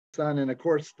son, and of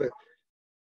course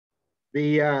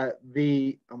the I'm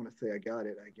going to say I got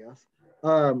it, I guess.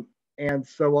 And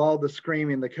so all the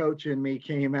screaming, the coach in me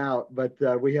came out, but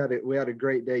we had a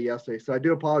great day yesterday. So I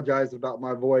do apologize about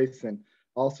my voice and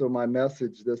also my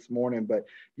message this morning. But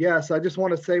yes, I just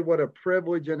want to say what a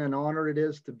privilege and an honor it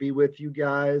is to be with you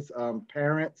guys,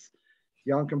 parents,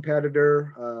 young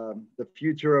competitor, the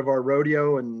future of our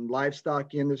rodeo and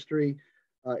livestock industry.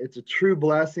 It's a true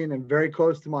blessing and very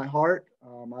close to my heart.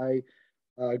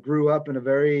 I grew up in a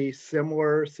very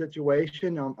similar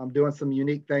situation. I'm doing some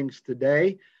unique things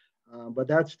today, but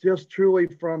that's just truly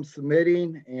from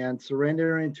submitting and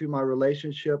surrendering to my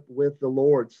relationship with the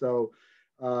Lord. So,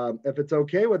 if it's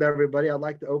okay with everybody, I'd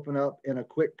like to open up in a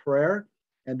quick prayer.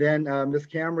 And then, Ms.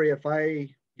 Camry, if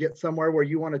I get somewhere where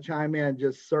you want to chime in,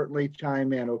 just certainly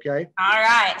chime in, okay? All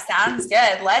right, sounds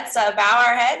good. Let's bow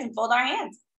our heads and fold our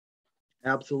hands.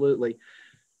 Absolutely.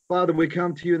 Father, we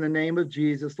come to you in the name of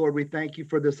Jesus. Lord, we thank you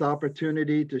for this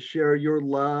opportunity to share your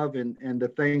love and the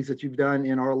things that you've done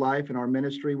in our life and our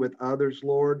ministry with others,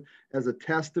 Lord, as a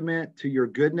testament to your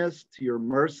goodness, to your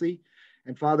mercy.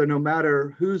 And Father, no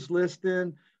matter who's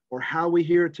listening or how we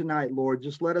hear tonight, Lord,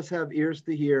 just let us have ears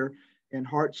to hear and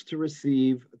hearts to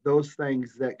receive those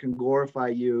things that can glorify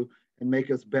you and make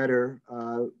us better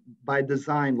by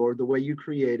design, Lord, the way you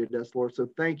created us, Lord. So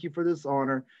thank you for this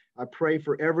honor. I pray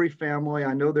for every family.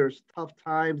 I know there's tough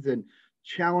times and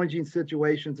challenging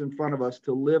situations in front of us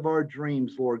to live our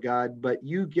dreams, Lord God, but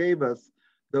you gave us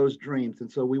those dreams.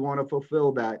 And so we want to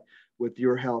fulfill that with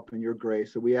your help and your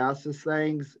grace. So we ask these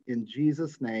things in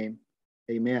Jesus' name.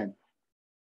 Amen.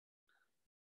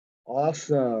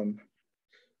 Awesome.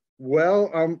 Well,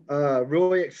 I'm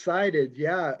really excited.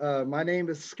 Yeah, my name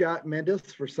is Scott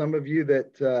Mendes. For some of you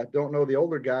that don't know the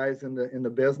older guys in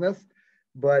the business,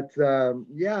 but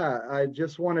yeah, I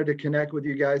just wanted to connect with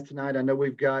you guys tonight. I know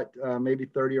we've got maybe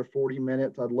 30 or 40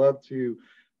 minutes. I'd love to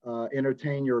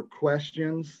entertain your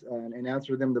questions and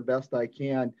answer them the best I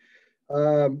can.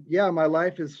 Yeah, my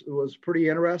life was pretty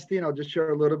interesting. I'll just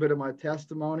share a little bit of my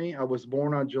testimony. I was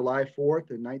born on July 4th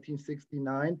in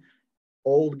 1969.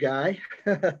 Old guy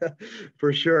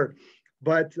for sure.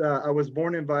 But I was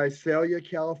born in Visalia,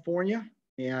 California.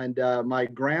 And my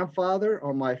grandfather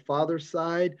on my father's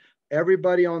side,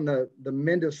 everybody on the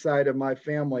Mendes side of my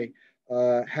family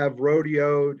have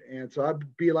rodeoed. And so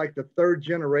I'd be like the third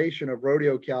generation of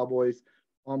rodeo cowboys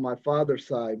on my father's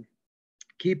side.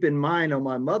 Keep in mind, on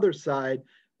my mother's side,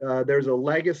 there's a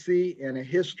legacy and a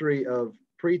history of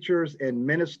preachers and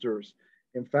ministers.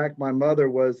 In fact, my mother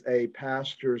was a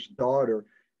pastor's daughter.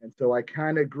 And so I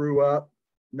kind of grew up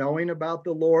knowing about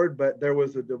the Lord, but there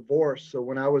was a divorce. So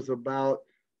when I was about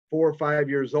 4 or 5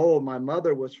 years old, my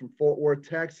mother was from Fort Worth,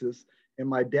 Texas, and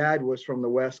my dad was from the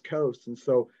West Coast. And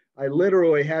so I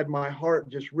literally had my heart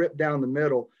just ripped down the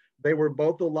middle. They were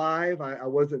both alive. I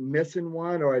wasn't missing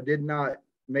one, or I did not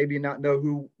maybe not know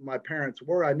who my parents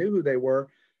were. I knew who they were.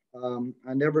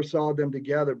 I never saw them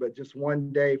together, but just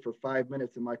one day for 5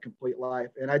 minutes in my complete life.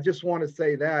 And I just want to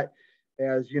say that,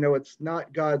 as you know, it's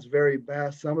not God's very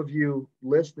best. Some of you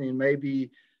listening maybe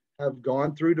have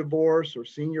gone through divorce or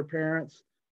seen your parents.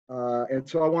 And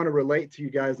so I want to relate to you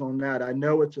guys on that. I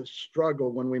know it's a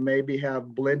struggle when we maybe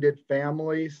have blended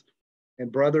families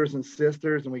and brothers and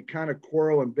sisters, and we kind of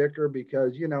quarrel and bicker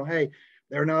because, you know, hey,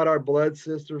 they're not our blood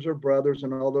sisters or brothers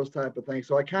and all those type of things.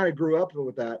 So I kind of grew up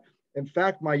with that. In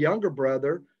fact, my younger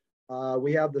brother,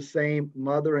 we have the same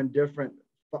mother and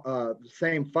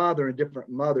same father and different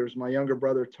mothers. My younger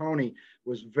brother, Tony,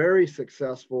 was very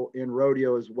successful in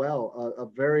rodeo as well, a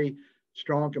very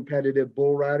strong competitive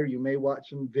bull rider. You may watch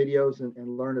some videos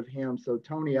and learn of him. So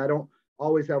Tony, I don't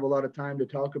always have a lot of time to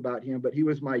talk about him, but he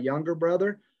was my younger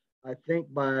brother, I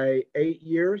think by 8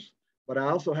 years. But I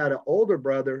also had an older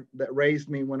brother that raised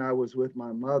me when I was with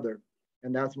my mother,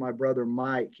 and that's my brother,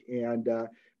 Mike. And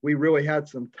we really had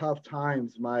some tough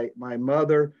times. My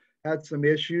mother had some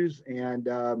issues, and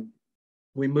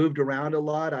we moved around a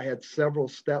lot. I had several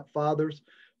stepfathers.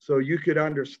 So you could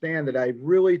understand that I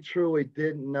really, truly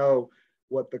didn't know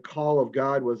what the call of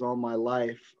God was on my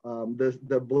life.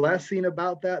 The blessing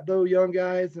about that, though, young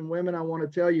guys and women, I want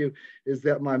to tell you, is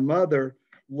that my mother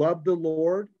loved the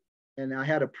Lord, and I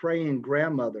had a praying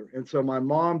grandmother. And so my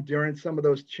mom, during some of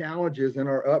those challenges in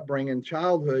our upbringing,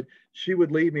 childhood, she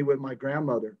would leave me with my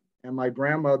grandmother. And my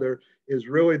grandmother is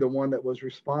really the one that was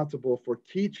responsible for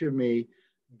teaching me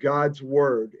God's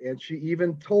word. And she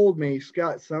even told me,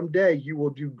 Scott, someday you will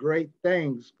do great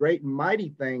things, great and mighty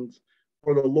things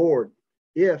for the Lord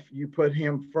if you put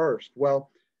him first.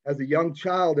 Well, as a young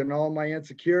child and all my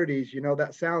insecurities, you know,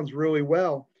 that sounds really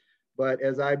well. But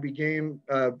as I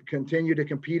continued to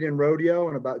compete in rodeo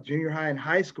and about junior high and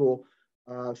high school,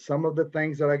 some of the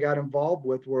things that I got involved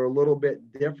with were a little bit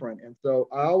different. And so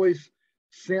I always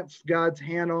sensed God's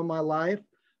hand on my life.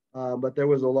 But there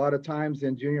was a lot of times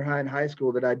in junior high and high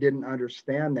school that I didn't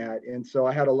understand that. And so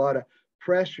I had a lot of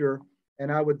pressure,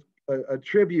 and I would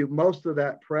attribute most of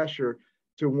that pressure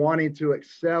to wanting to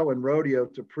excel in rodeo,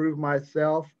 to prove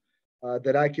myself,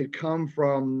 that I could come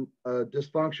from a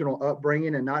dysfunctional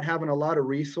upbringing and not having a lot of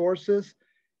resources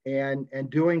and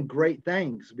doing great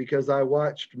things, because I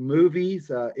watched movies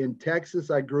in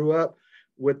Texas. I grew up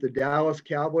with the Dallas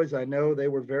Cowboys. I know they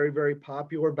were very, very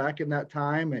popular back in that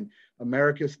time, and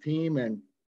America's team. And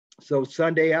so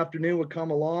Sunday afternoon would come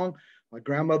along. My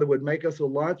grandmother would make us a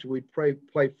lunch. We'd play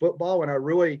football. And I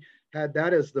really had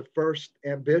that as the first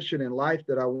ambition in life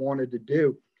that I wanted to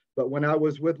do. But when I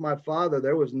was with my father,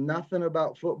 there was nothing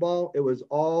about football. It was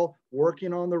all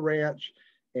working on the ranch.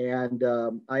 And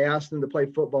I asked him to play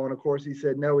football. And of course, he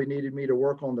said, no, he needed me to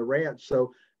work on the ranch.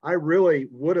 So I really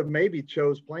would have maybe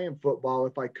chose playing football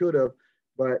if I could have.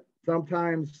 But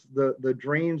sometimes the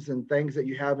dreams and things that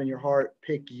you have in your heart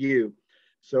pick you.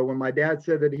 So when my dad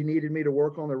said that he needed me to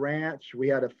work on the ranch, we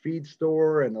had a feed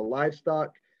store and a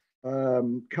livestock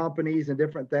companies and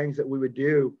different things that we would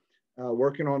do.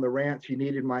 Working on the ranch, he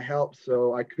needed my help,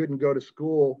 so I couldn't go to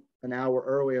school an hour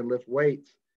early and lift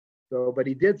weights. So, but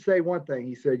he did say one thing.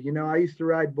 He said, you know, I used to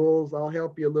ride bulls. I'll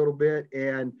help you a little bit,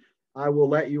 and I will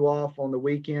let you off on the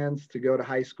weekends to go to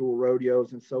high school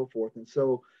rodeos and so forth. And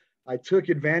so I took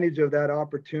advantage of that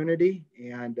opportunity,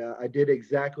 and I did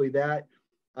exactly that.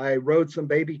 I rode some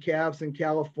baby calves in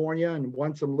California and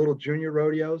won some little junior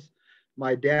rodeos.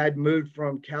 My dad moved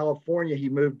from California. He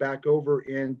moved back over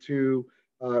into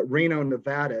Reno,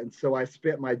 Nevada. And so I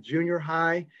spent my junior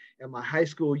high and my high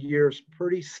school years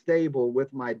pretty stable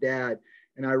with my dad.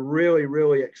 And I really,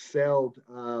 really excelled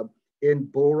in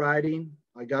bull riding.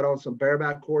 I got on some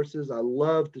bareback horses. I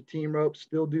loved the team rope,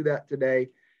 still do that today.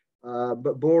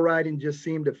 But bull riding just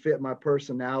seemed to fit my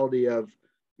personality of,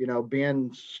 you know,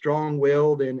 being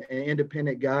strong-willed and an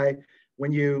independent guy.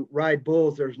 When you ride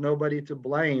bulls, there's nobody to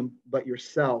blame but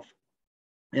yourself.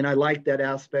 And I like that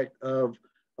aspect of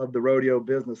the rodeo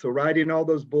business. So riding all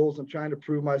those bulls and trying to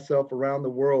prove myself around the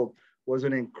world was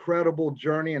an incredible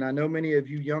journey. And I know many of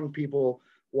you young people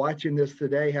watching this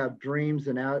today have dreams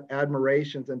and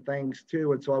admirations and things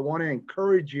too. And so I want to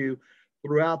encourage you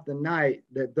throughout the night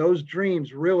that those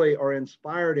dreams really are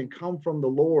inspired and come from the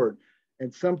Lord.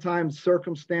 And sometimes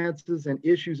circumstances and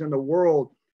issues in the world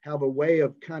have a way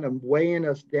of kind of weighing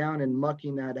us down and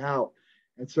mucking that out.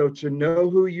 And so to know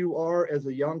who you are as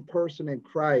a young person in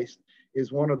Christ is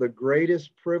one of the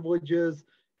greatest privileges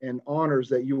and honors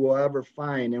that you will ever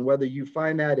find. And whether you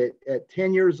find that at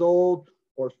 10 years old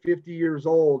or 50 years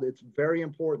old, it's very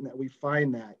important that we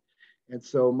find that. And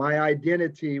so my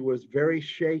identity was very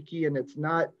shaky, and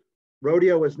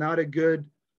rodeo is not a good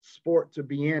sport to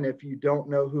be in if you don't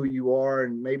know who you are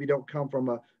and maybe don't come from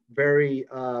a very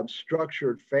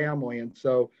structured family. And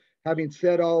so having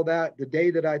said all that, the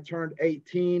day that I turned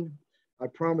 18, I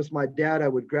promised my dad I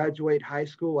would graduate high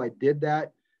school. I did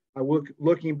that.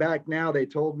 Looking back now, they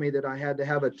told me that I had to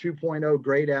have a 2.0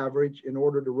 grade average in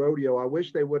order to rodeo. I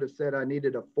wish they would have said I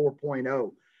needed a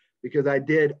 4.0, because I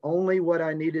did only what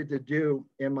I needed to do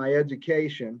in my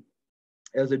education.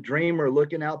 As a dreamer,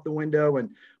 looking out the window and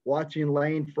watching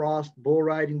Lane Frost bull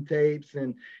riding tapes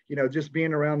and, you know, just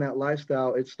being around that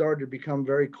lifestyle, it started to become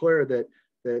very clear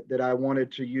that I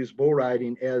wanted to use bull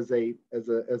riding as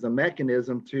a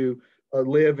mechanism to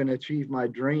live and achieve my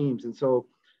dreams. And so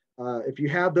if you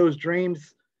have those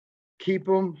dreams, keep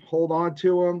them, hold on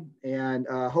to them. And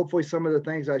hopefully some of the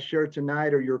things I shared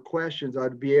tonight or your questions,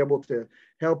 I'd be able to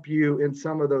help you in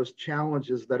some of those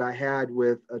challenges that I had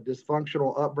with a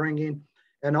dysfunctional upbringing,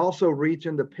 and also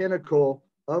reaching the pinnacle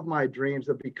of my dreams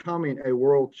of becoming a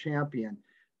world champion.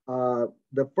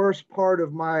 The first part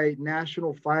of my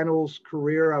national finals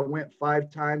career, I went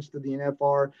 5 times to the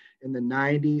NFR in the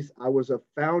 90s. I was a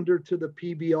founder to the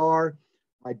PBR.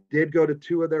 I did go to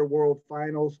 2 of their world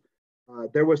finals.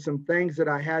 There were some things that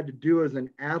I had to do as an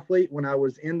athlete when I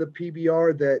was in the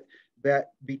PBR that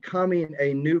becoming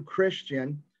a new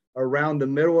Christian around the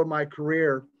middle of my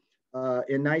career,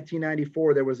 in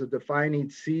 1994, there was a defining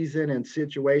season and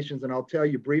situations, and I'll tell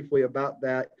you briefly about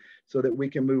that so that we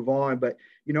can move on. But,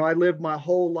 you know, I lived my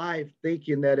whole life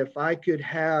thinking that if I could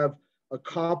have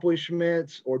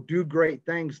accomplishments or do great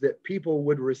things, that people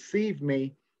would receive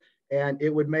me and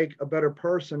it would make a better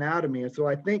person out of me. And so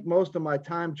I think most of my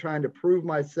time trying to prove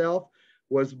myself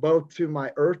was both to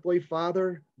my earthly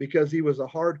father, because he was a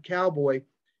hard cowboy.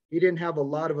 He didn't have a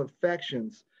lot of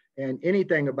affections. and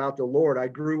anything about the Lord. I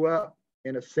grew up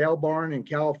in a sale barn in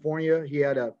California.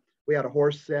 We had a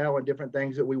horse sale and different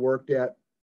things that we worked at.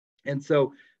 And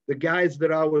so the guys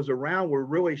that I was around were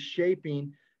really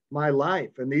shaping my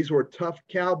life. And these were tough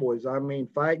cowboys. I mean,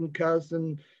 fighting,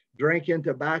 cussing, drinking,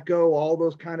 tobacco, all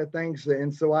those kind of things.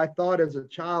 And so I thought as a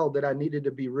child that I needed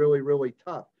to be really, really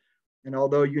tough. And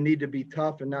although you need to be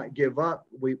tough and not give up,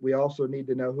 we also need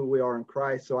to know who we are in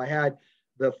Christ. So I had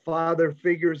the father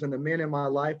figures and the men in my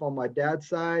life on my dad's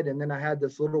side. And then I had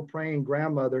this little praying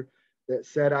grandmother that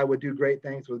said I would do great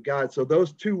things with God. So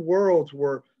those two worlds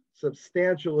were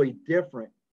substantially different.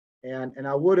 And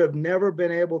I would have never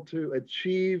been able to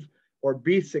achieve or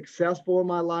be successful in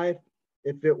my life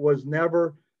if it was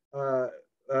never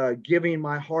giving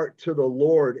my heart to the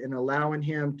Lord and allowing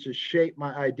him to shape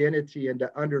my identity and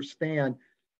to understand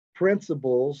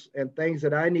principles and things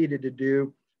that I needed to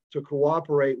do to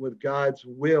cooperate with God's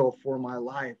will for my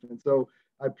life. And so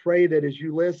I pray that as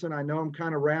you listen, I know I'm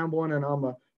kind of rambling and I'm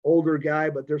an older guy,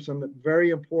 but there's some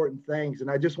very important things.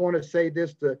 And I just want to say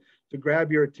this to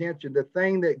grab your attention. The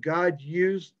thing that God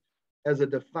used as a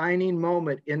defining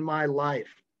moment in my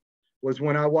life was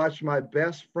when I watched my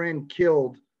best friend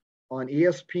killed on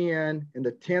ESPN in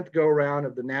the 10th go round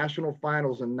of the national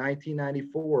finals in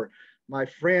 1994. My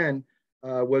friend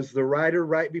was the rider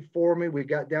right before me. We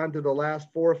got down to the last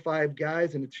 4 or 5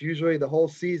 guys, and it's usually the whole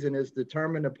season is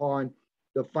determined upon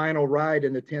the final ride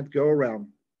in the 10th go round.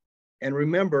 And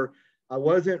remember, I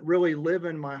wasn't really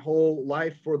living my whole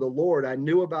life for the Lord. I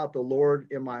knew about the Lord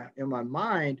in my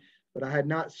mind, but I had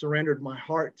not surrendered my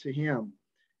heart to him.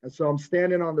 And so I'm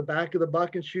standing on the back of the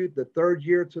buck and shoot, the 3rd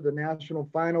year to the national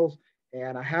finals.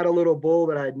 And I had a little bull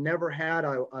that I'd never had.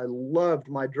 I loved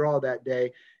my draw that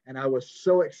day. And I was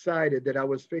so excited that I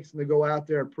was fixing to go out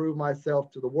there and prove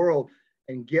myself to the world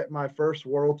and get my first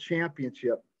world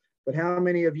championship. But how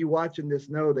many of you watching this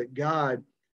know that God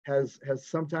has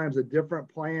sometimes a different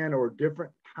plan or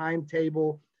different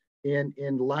timetable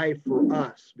in life for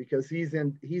us, because he's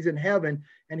in heaven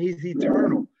and he's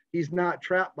eternal. He's not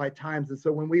trapped by times. And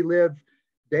so when we live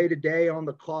day to day on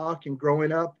the clock and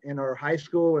growing up in our high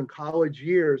school and college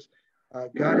years,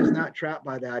 God is not trapped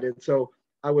by that. And so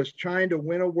I was trying to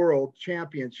win a world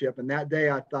championship. And that day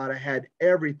I thought I had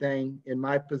everything in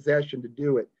my possession to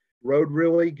do it. Rode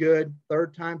really good.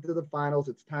 3rd time to the finals.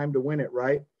 It's time to win it,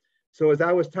 right? So as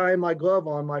I was tying my glove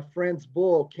on, my friend's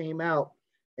bull came out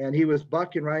and he was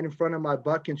bucking right in front of my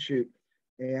buck and shoot.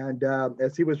 And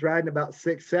as he was riding about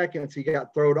 6 seconds, he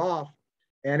got thrown off,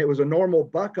 and it was a normal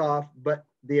buck off, but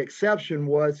the exception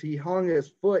was he hung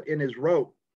his foot in his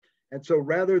rope. And so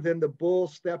rather than the bull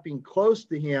stepping close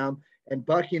to him and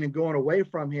bucking and going away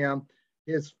from him,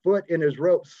 his foot in his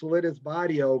rope slid his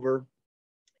body over.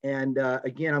 And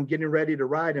again, I'm getting ready to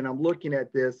ride and I'm looking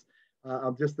at this.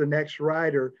 I'm just the next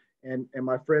rider. And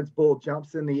my friend's bull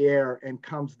jumps in the air and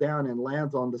comes down and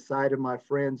lands on the side of my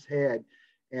friend's head.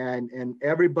 And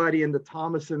everybody in the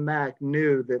Thomas and Mack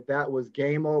knew that that was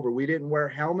game over. We didn't wear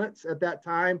helmets at that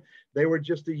time. They were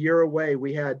just a year away.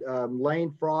 We had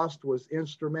Lane Frost was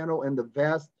instrumental in the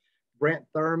vest. Brent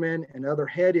Thurman and other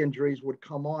head injuries would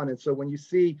come on. And so when you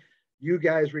see you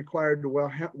guys required to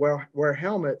wear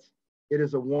helmets, it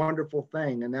is a wonderful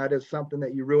thing. And that is something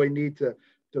that you really need to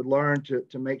learn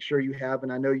to make sure you have.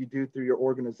 And I know you do through your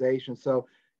organization. So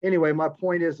anyway, my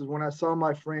point is when I saw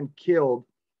my friend killed,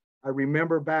 I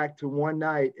remember back to one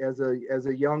night as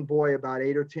a young boy, about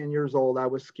 8 or 10 years old, I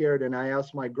was scared. And I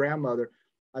asked my grandmother,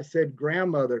 I said,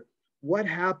 "Grandmother, what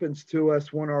happens to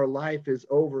us when our life is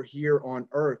over here on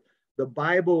earth?" The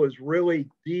Bible is really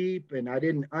deep, and I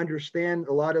didn't understand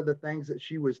a lot of the things that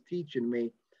she was teaching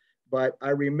me. But I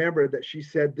remember that she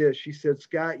said this. She said,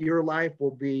 "Scott, your life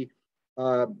will be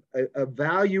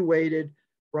evaluated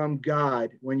from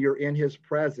God when you're in his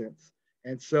presence."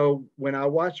 And so when I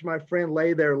watched my friend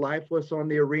lay there lifeless on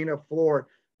the arena floor,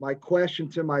 my question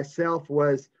to myself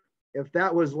was, if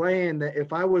I was laying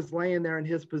there in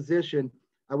his position,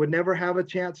 I would never have a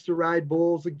chance to ride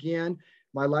bulls again.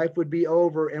 My life would be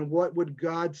over. And what would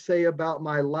God say about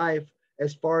my life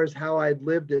as far as how I'd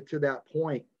lived it to that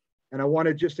point? And I want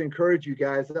to just encourage you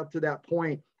guys, up to that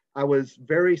point, I was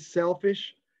very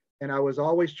selfish and I was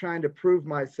always trying to prove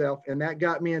myself. And that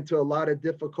got me into a lot of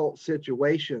difficult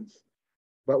situations.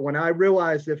 But when I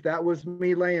realized if that was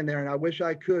me laying there, and I wish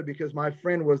I could, because my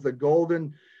friend was the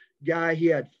golden guy, he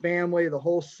had family, the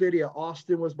whole city of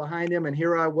Austin was behind him. And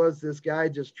here I was, this guy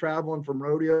just traveling from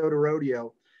rodeo to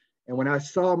rodeo. And when I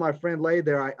saw my friend lay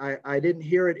there, I didn't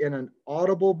hear it in an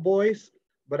audible voice,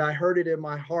 but I heard it in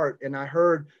my heart. And I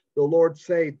heard the Lord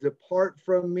say, "Depart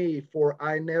from me, for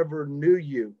I never knew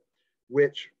you,"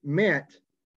 which meant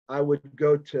I would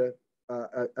go to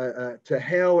to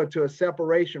hell and to a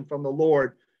separation from the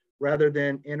Lord rather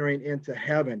than entering into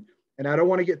heaven. And I don't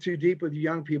want to get too deep with you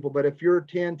young people, but if you're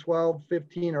 10, 12,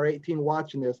 15, or 18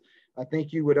 watching this, I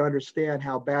think you would understand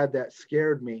how bad that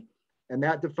scared me. And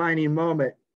that defining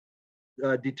moment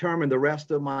determined the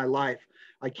rest of my life.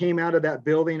 I came out of that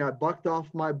building, I bucked off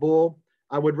my bull.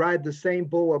 I would ride the same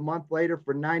bull a month later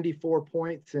for 94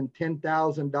 points and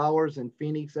 $10,000 in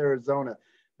Phoenix, Arizona.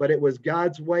 But it was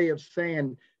God's way of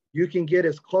saying, you can get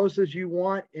as close as you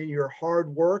want in your hard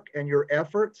work and your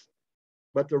efforts,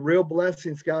 but the real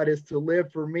blessing, Scott, is to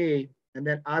live for me, and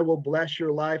then I will bless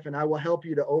your life and I will help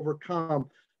you to overcome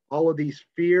all of these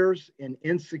fears and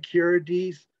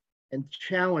insecurities and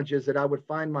challenges that I would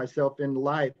find myself in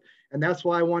life. And that's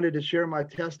why I wanted to share my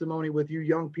testimony with you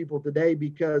young people today,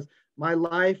 because my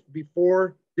life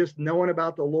before just knowing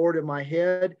about the Lord in my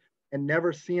head and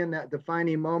never seeing that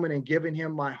defining moment and giving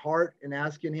him my heart and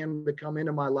asking him to come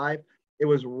into my life, it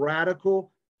was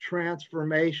radical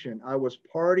transformation. I was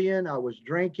partying, I was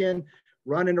drinking,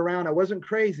 running around. I wasn't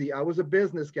crazy. I was a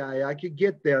business guy. I could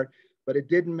get there, but it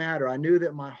didn't matter. I knew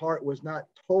that my heart was not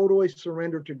totally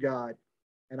surrendered to God.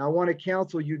 And I want to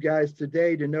counsel you guys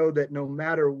today to know that no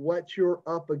matter what you're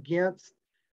up against,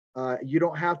 you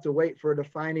don't have to wait for a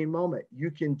defining moment.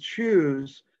 You can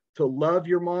choose to love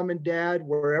your mom and dad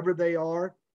wherever they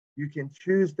are. You can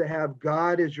choose to have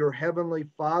God as your heavenly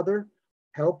Father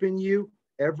helping you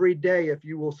every day if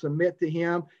you will submit to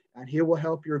him, and he will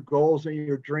help your goals and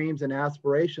your dreams and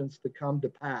aspirations to come to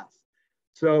pass.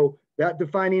 So that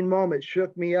defining moment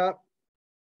shook me up.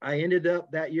 I ended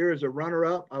up that year as a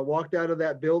runner-up. I walked out of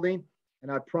that building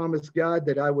and I promised God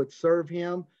that I would serve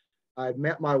him. I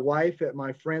met my wife at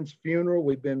my friend's funeral.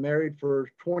 We've been married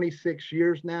for 26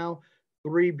 years now,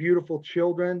 3 beautiful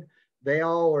children. They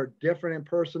all are different in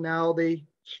personality,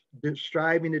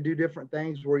 striving to do different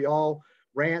things. We all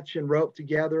ranch and rope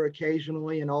together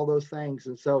occasionally and all those things.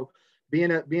 And so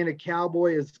being a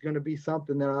cowboy is going to be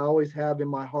something that I always have in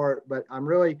my heart, but I'm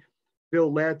really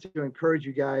feel led to encourage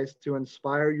you guys to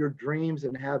inspire your dreams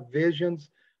and have visions,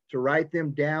 to write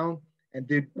them down and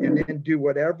then do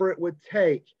whatever it would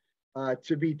take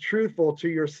to be truthful to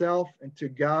yourself and to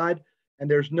God. And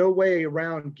there's no way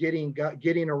around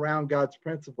getting around God's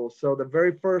principles. So the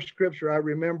very first scripture I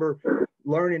remember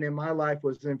learning in my life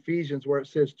was in Ephesians, where it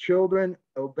says, children,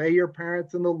 obey your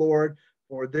parents in the Lord,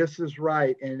 for this is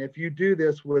right. And if you do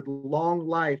this, with long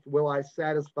life will I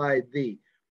satisfy thee.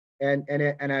 And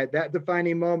that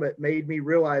defining moment made me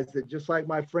realize that just like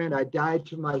my friend, I died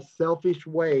to my selfish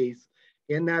ways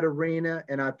in that arena.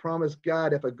 And I promised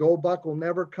God, if a gold buckle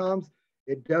never comes,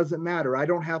 it doesn't matter. I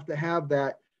don't have to have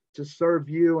that to serve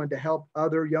you and to help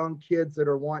other young kids that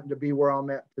are wanting to be where I'm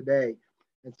at today.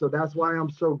 And so that's why I'm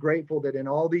so grateful that in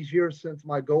all these years since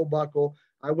my gold buckle,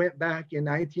 I went back in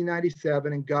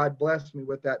 1997 and God blessed me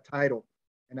with that title.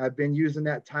 And I've been using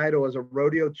that title as a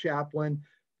rodeo chaplain,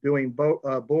 doing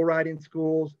bull riding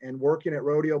schools and working at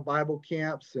rodeo Bible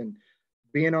camps and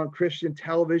being on Christian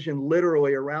television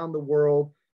literally around the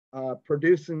world,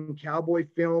 producing cowboy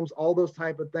films, all those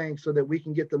type of things, so that we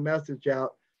can get the message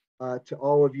out to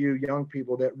all of you young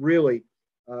people that really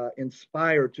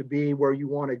inspire to be where you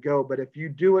want to go. But if you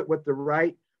do it with the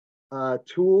right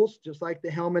tools, just like the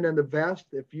helmet and the vest,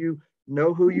 if you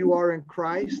know who you are in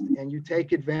Christ and you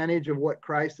take advantage of what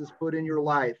Christ has put in your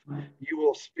life, you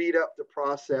will speed up the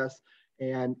process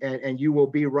and you will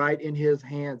be right in his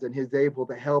hands, and he's able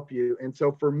to help you. And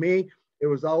so for me, it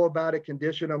was all about a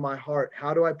condition of my heart.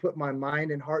 How do I put my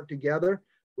mind and heart together,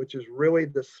 which is really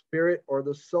the spirit or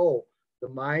the soul, the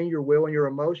mind, your will, and your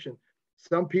emotion.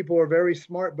 Some people are very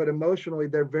smart, but emotionally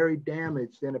they're very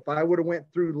damaged. And if I would have went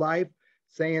through life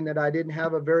saying that I didn't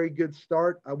have a very good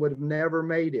start, I would have never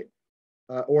made it.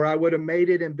 Or I would have made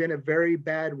it and been a very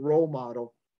bad role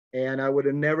model. And I would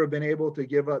have never been able to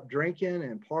give up drinking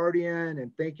and partying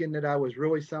and thinking that I was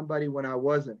really somebody when I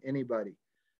wasn't anybody.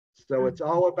 So it's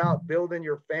all about building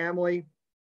your family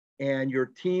and your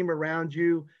team around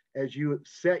you as you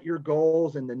set your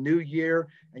goals in the new year,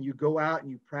 and you go out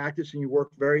and you practice and you work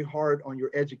very hard on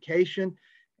your education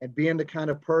and being the kind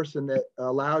of person that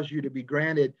allows you to be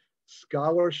granted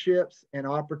scholarships and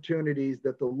opportunities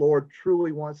that the Lord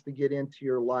truly wants to get into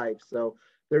your life. So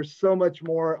there's so much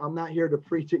more. I'm not here to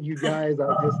preach at you guys.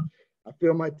 I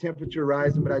feel my temperature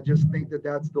rising, but I just think that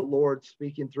that's the Lord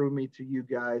speaking through me to you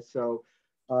guys. So,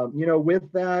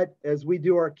 with that, as we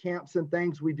do our camps and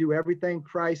things, we do everything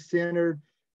Christ-centered,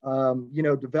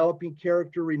 developing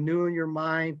character, renewing your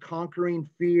mind, conquering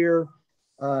fear,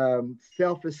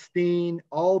 self-esteem,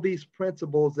 all these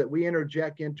principles that we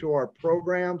interject into our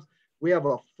programs. We have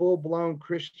a full-blown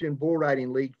Christian bull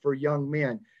riding league for young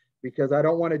men. because I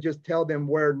don't want to just tell them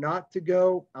where not to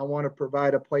go. I want to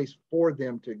provide a place for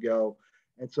them to go.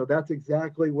 And so that's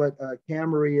exactly what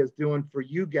Camry is doing for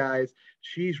you guys.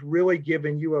 She's really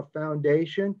giving you a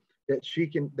foundation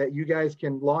that you guys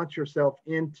can launch yourself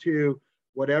into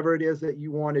whatever it is that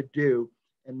you want to do.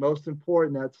 And most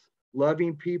important, that's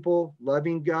loving people,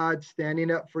 loving God,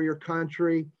 standing up for your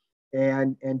country,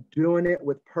 and doing it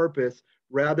with purpose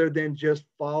rather than just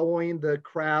following the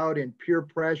crowd and peer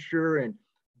pressure and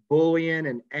bullying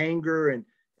and anger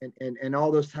and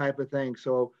all those type of things.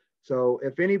 So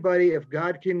if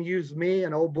God can use me,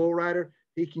 an old bull rider,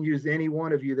 he can use any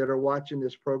one of you that are watching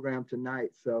this program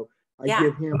tonight. So I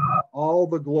give him all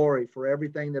the glory for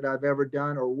everything that I've ever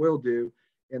done or will do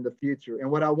in the future. And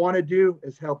what I want to do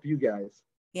is help you guys.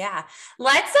 Yeah.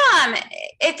 Let's,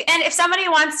 if somebody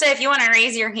wants to, if you want to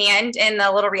raise your hand in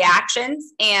the little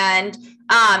reactions, and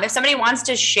if somebody wants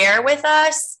to share with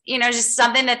us, just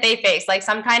something that they face, like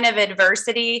some kind of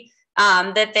adversity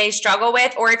that they struggle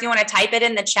with, or if you want to type it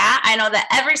in the chat. I know that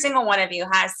every single one of you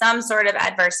has some sort of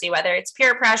adversity, whether it's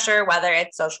peer pressure, whether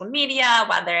it's social media,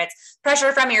 whether it's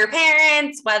pressure from your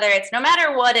parents, whether it's no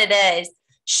matter what it is.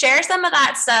 Share some of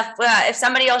that stuff. If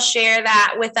somebody will share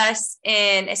that with us,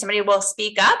 and if somebody will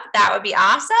speak up, that would be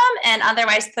awesome. And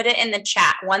otherwise, put it in the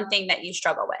chat, one thing that you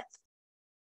struggle with.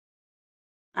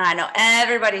 I know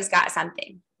everybody's got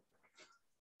something.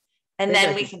 And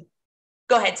then we can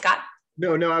go ahead, Scott.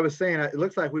 No, I was saying, it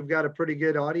looks like we've got a pretty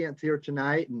good audience here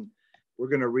tonight, and we're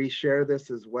going to reshare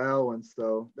this as well. And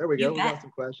so there we go. We got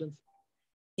some questions.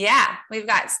 Yeah, we've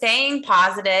got staying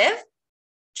positive.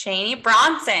 Cheney,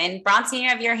 Bronson, you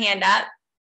have your hand up.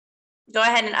 Go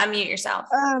ahead and unmute yourself.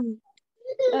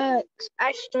 I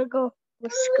struggle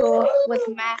with school, with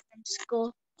math in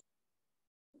school.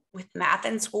 With math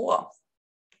in school.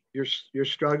 You're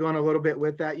struggling a little bit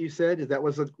with that, you said? That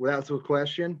was a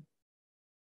question?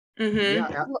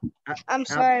 Mm-hmm. Yeah. I'm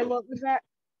sorry, what was that?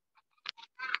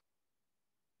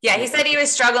 Yeah, he said he was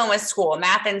struggling with school,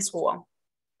 math in school.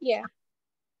 Yeah.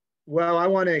 Well, I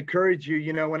want to encourage you,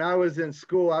 when I was in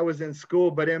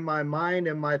school, but in my mind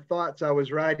and my thoughts, I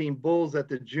was riding bulls at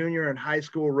the junior and high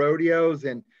school rodeos,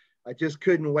 and I just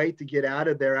couldn't wait to get out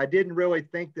of there. I didn't really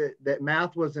think that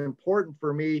math was important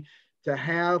for me to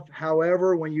have.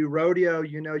 However, when you rodeo,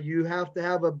 you have to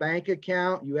have a bank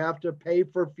account, you have to pay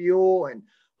for fuel and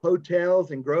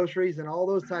hotels and groceries and all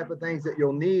those type of things that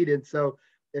you'll need. And so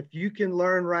if you can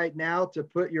learn right now to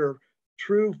put your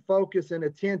true focus and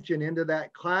attention into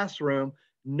that classroom,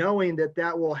 knowing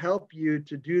that will help you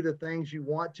to do the things you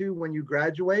want to when you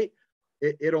graduate,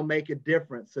 it'll make a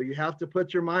difference. So you have to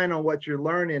put your mind on what you're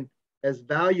learning as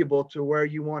valuable to where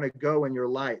you want to go in your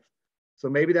life. So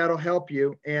maybe that'll help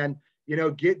you. And,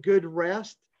 get good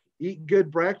rest, eat good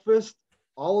breakfast.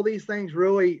 All of these things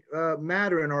really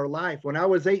matter in our life. When I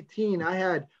was 18, I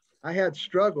had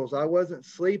struggles. I wasn't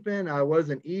sleeping. I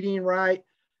wasn't eating right.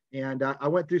 And I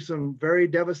went through some very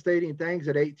devastating things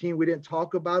at 18. We didn't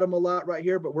talk about them a lot right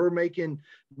here, but we're making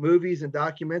movies and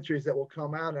documentaries that will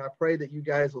come out. And I pray that you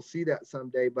guys will see that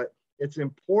someday. But it's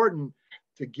important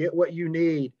to get what you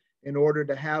need in order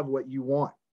to have what you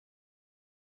want.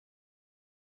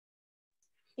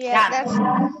 Yeah.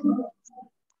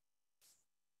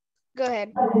 Go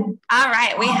ahead. All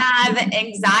right. We have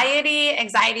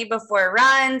anxiety before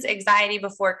runs, anxiety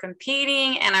before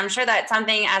competing. And I'm sure that's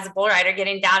something as a bull rider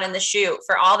getting down in the chute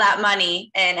for all that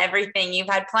money and everything. You've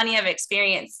had plenty of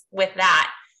experience with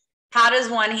that. How does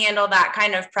one handle that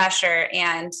kind of pressure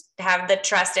and have the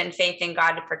trust and faith in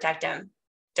God to protect him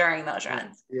during those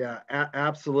runs? Yeah,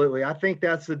 absolutely. I think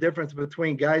that's the difference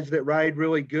between guys that ride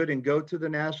really good and go to the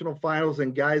national finals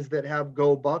and guys that have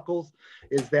gold buckles,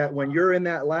 is that when you're in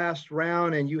that last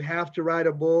round and you have to ride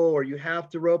a bull or you have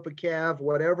to rope a calf,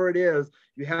 whatever it is,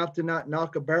 you have to not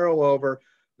knock a barrel over,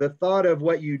 the thought of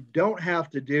what you don't have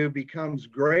to do becomes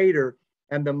greater.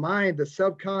 And the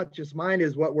subconscious mind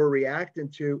is what we're reacting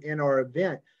to in our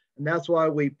event. And that's why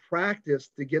we practice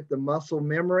to get the muscle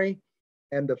memory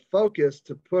and the focus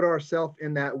to put ourselves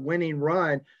in that winning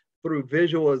run through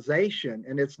visualization.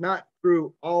 And it's not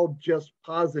through all just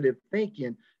positive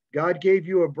thinking. God gave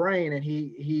you a brain, and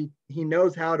he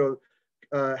knows how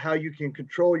you can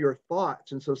control your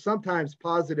thoughts. And so sometimes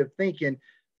positive thinking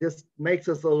just makes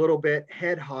us a little bit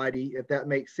head haughty, if that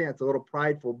makes sense, a little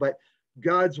prideful. But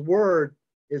God's word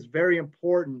is very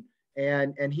important.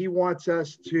 And he wants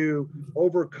us to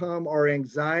overcome our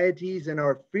anxieties and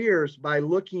our fears by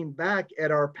looking back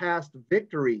at our past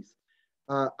victories.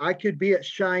 I could be at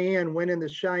Cheyenne, winning the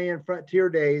Cheyenne Frontier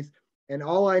Days, and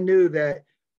all I knew that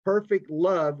perfect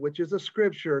love, which is a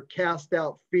scripture, cast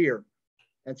out fear.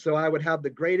 And so I would have the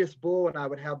greatest bull and I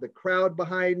would have the crowd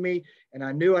behind me. And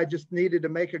I knew I just needed to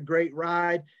make a great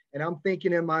ride. And I'm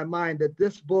thinking in my mind that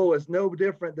this bull is no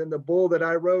different than the bull that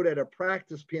I rode at a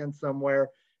practice pen somewhere.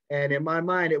 And in my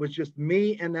mind, it was just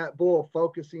me and that bull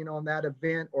focusing on that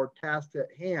event or task at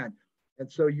hand.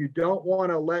 And so you don't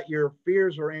want to let your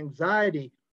fears or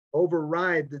anxiety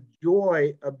override the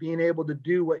joy of being able to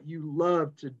do what you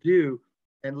love to do,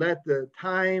 and let the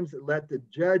times, let the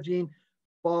judging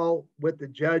fall with the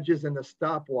judges and the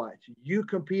stopwatch. You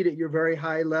compete at your very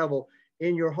high level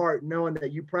in your heart, knowing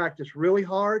that you practice really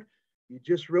hard, you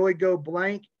just really go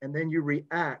blank, and then you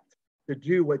react to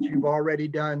do what you've already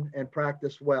done and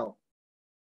practice well.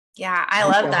 Yeah, I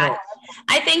love that.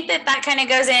 I think that kind of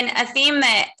goes in a theme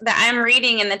that I'm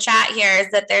reading in the chat here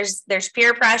is that there's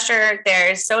peer pressure,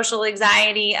 there's social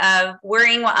anxiety of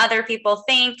worrying what other people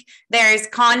think, there's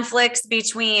conflicts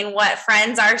between what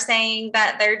friends are saying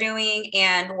that they're doing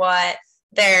and what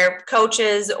their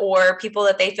coaches or people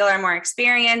that they feel are more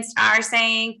experienced are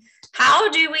saying. How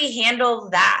do we handle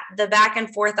that, the back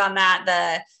and forth on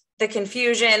that, the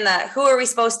confusion, who are we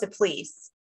supposed to please?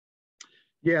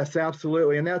 Yes,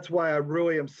 absolutely. And that's why I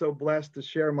really am so blessed to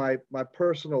share my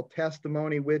personal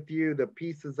testimony with you, the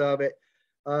pieces of it.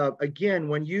 Again,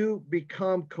 when you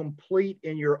become complete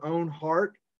in your own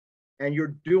heart and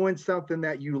you're doing something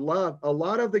that you love, a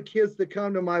lot of the kids that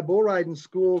come to my bull riding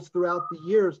schools throughout the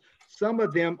years, some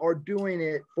of them are doing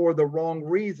it for the wrong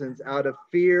reasons, out of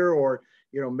fear, or,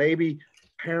 maybe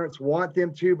parents want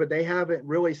them to, but they haven't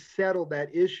really settled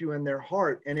that issue in their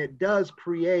heart. And it does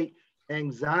create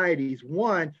anxieties.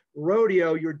 One,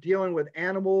 rodeo, you're dealing with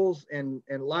animals and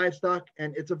livestock,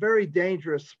 and it's a very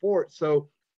dangerous sport. So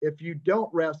if you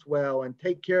don't rest well and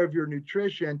take care of your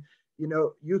nutrition,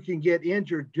 you can get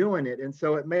injured doing it. And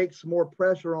so it makes more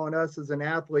pressure on us as an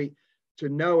athlete to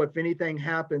know if anything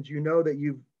happens, that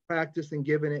you've practiced and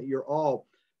given it your all.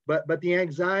 But the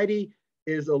anxiety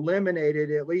is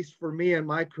eliminated, at least for me in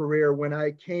my career, when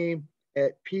I came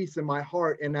at peace in my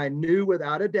heart and I knew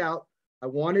without a doubt I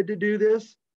wanted to do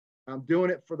this. I'm doing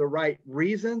it for the right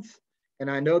reasons. And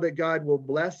I know that God will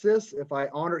bless this if I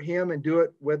honor him and do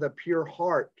it with a pure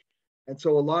heart. And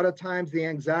so a lot of times the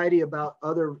anxiety about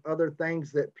other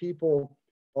things that people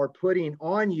are putting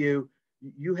on you,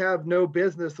 you have no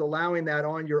business allowing that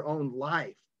on your own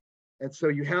life. And so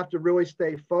you have to really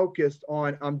stay focused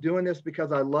on, I'm doing this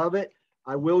because I love it.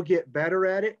 I will get better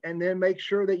at it. And then make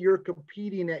sure that you're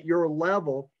competing at your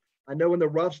level. I know in the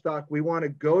rough stock, we want to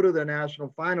go to the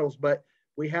national finals, but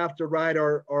we have to ride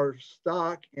our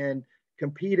stock and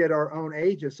compete at our own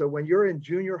ages. So when you're in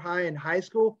junior high and high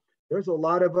school, there's a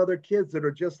lot of other kids that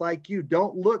are just like you.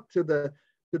 Don't look to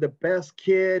the best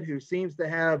kid who seems to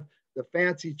have the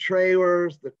fancy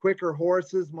trailers, the quicker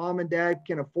horses. Mom and dad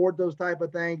can afford those type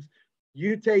of things.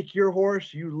 You take your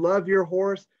horse, you love your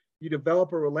horse, you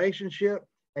develop a relationship,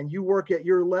 and you work at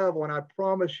your level. And I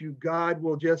promise you, God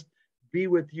will just be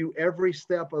with you every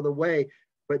step of the way.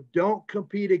 But don't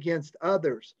compete against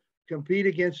others. Compete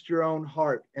against your own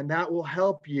heart. And that will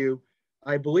help you.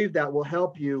 I believe that will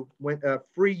help you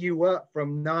free you up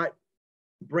from not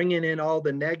bringing in all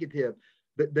the negative.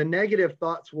 The negative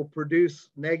thoughts will produce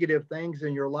negative things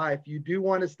in your life. You do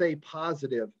want to stay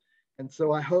positive. And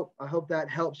so I hope that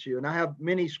helps you. And I have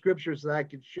many scriptures that I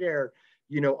could share,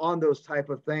 on those type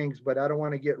of things, but I don't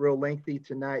want to get real lengthy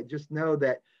tonight. Just know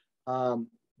that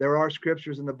there are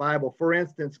scriptures in the Bible. For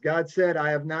instance, God said,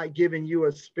 I have not given you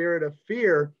a spirit of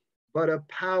fear, but of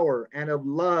power and of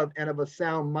love and of a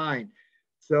sound mind.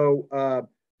 So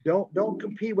don't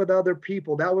compete with other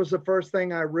people. That was the first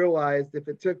thing I realized. If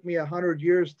it took me 100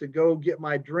 years to go get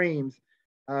my dreams,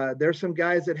 there's some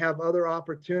guys that have other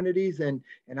opportunities, and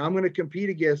I'm going to compete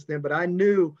against them. But I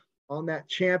knew on that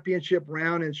championship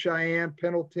round in Cheyenne,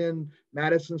 Pendleton,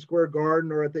 Madison Square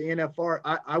Garden, or at the NFR,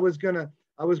 I was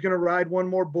gonna ride one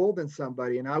more bull than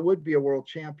somebody, and I would be a world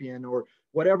champion, or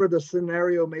whatever the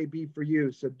scenario may be for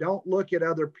you. So don't look at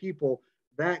other people.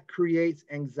 That creates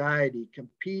anxiety.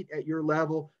 Compete at your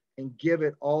level and give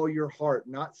it all your heart,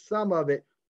 not some of it,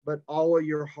 but all of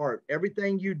your heart.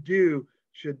 Everything you do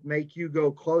should make you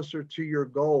go closer to your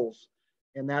goals.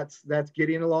 And that's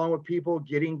getting along with people,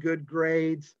 getting good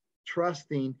grades,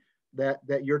 trusting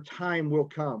that your time will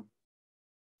come.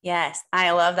 Yes,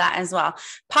 I love that as well.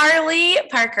 Parley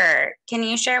Parker, can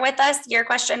you share with us your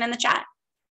question in the chat?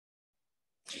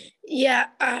 Yeah,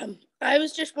 I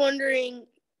was just wondering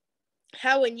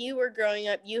how, when you were growing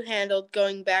up, you handled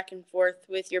going back and forth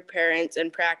with your parents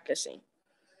and practicing.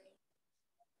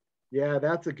 Yeah,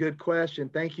 that's a good question.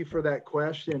 Thank you for that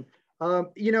question.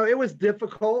 It was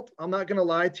difficult. I'm not going to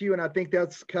lie to you. And I think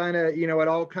that's kind of, it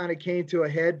all kind of came to a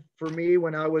head for me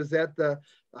when I was at the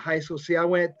high school. See, I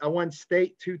won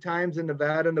state 2 times in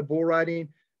Nevada in the bull riding.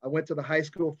 I went to the high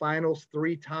school finals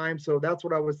 3 times. So that's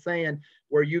what I was saying,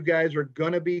 where you guys are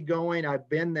going to be going. I've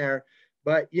been there.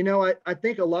 But, I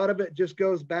think a lot of it just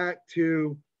goes back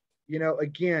to,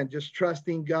 again, just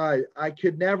trusting God. I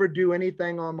could never do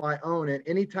anything on my own. And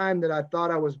anytime that I thought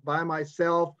I was by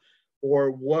myself,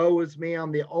 or woe is me,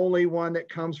 I'm the only one that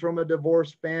comes from a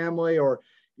divorced family, or,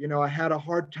 I had a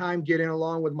hard time getting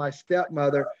along with my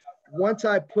stepmother. Once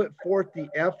I put forth the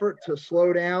effort to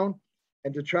slow down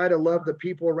and to try to love the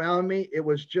people around me, it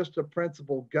was just a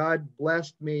principle. God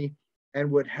blessed me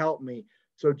and would help me.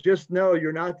 So just know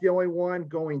you're not the only one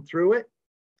going through it,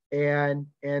 and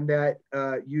that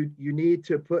you need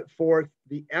to put forth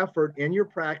the effort in your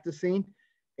practicing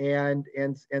and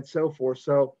so forth.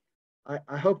 So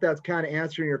I hope that's kind of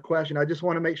answering your question. I just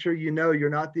want to make sure you're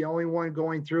not the only one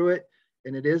going through it,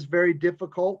 and it is very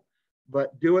difficult,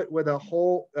 but do it with a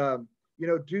whole,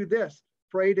 do this,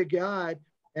 pray to God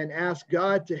and ask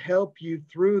God to help you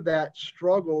through that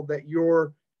struggle that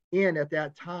you're in at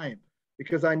that time,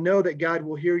 because I know that God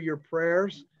will hear your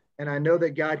prayers, and I know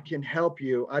that God can help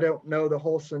you. I don't know the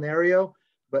whole scenario,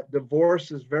 but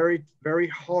divorce is very, very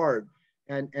hard.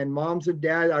 And moms and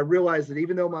dad, I realized that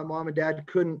even though my mom and dad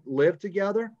couldn't live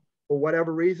together for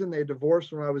whatever reason, they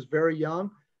divorced when I was very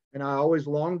young, and I always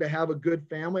longed to have a good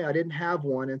family. I didn't have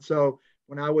one. And so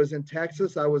when I was in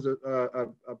Texas, I was a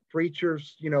preacher,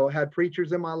 had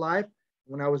preachers in my life.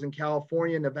 When I was in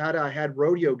California, Nevada, I had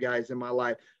rodeo guys in my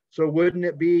life. So wouldn't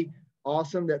it be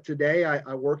awesome that today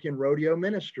I work in rodeo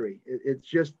ministry? It's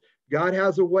just, God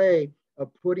has a way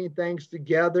of putting things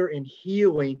together and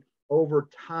healing over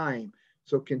time.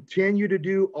 So continue to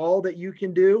do all that you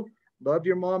can do. Love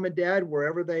your mom and dad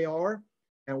wherever they are,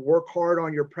 and work hard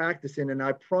on your practicing. And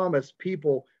I promise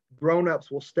people, grown-ups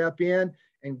will step in,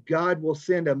 and God will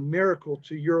send a miracle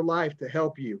to your life to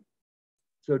help you.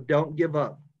 So don't give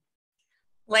up.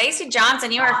 Lacey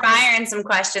Johnson, you are firing some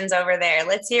questions over there.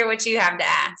 Let's hear what you have to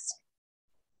ask.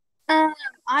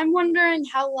 I'm wondering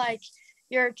how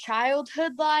your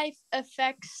childhood life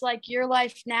affects your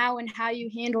life now, and how you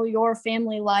handle your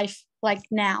family life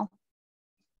now.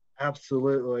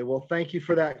 Absolutely. Well, thank you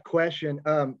for that question.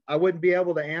 I wouldn't be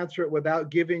able to answer it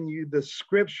without giving you the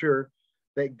scripture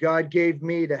that God gave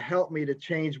me to help me to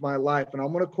change my life. And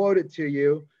I'm going to quote it to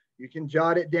you. You can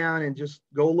jot it down and just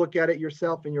go look at it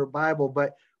yourself in your Bible.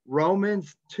 But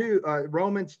Romans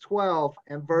 12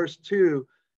 and verse 2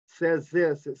 says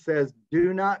this. It says,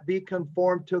 "Do not be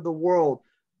conformed to the world,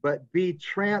 but be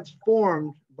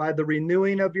transformed by the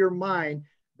renewing of your mind,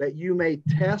 that you may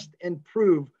test and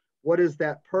prove what is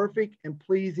that perfect and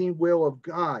pleasing will of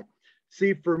God."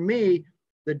 See, for me,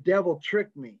 the devil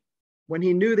tricked me when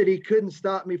he knew that he couldn't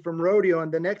stop me from rodeo.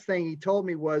 And the next thing he told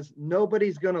me was,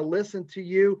 nobody's going to listen to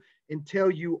you until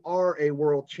you are a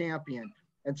world champion.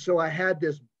 And so I had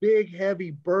this big,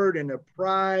 heavy burden of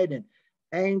pride and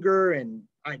anger and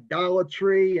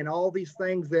idolatry and all these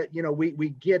things that, we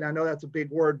get. I know that's a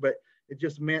big word, but it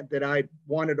just meant that I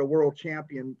wanted a world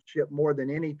championship more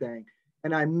than anything.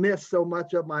 And I missed so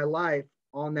much of my life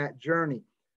on that journey.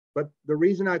 But the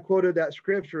reason I quoted that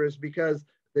scripture is because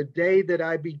the day that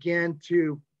I began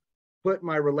to put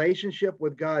my relationship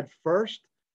with God first,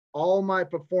 all my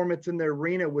performance in the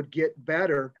arena would get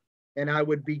better. And I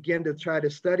would begin to try to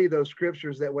study those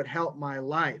scriptures that would help my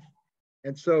life.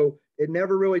 And so it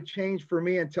never really changed for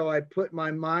me until I put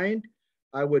my mind,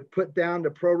 I would put down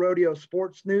the pro rodeo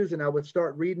sports news, and I would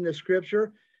start reading the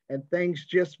scripture, and things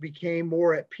just became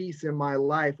more at peace in my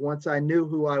life once I knew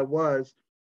who I was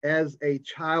as a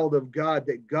child of God,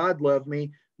 that God loved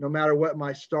me no matter what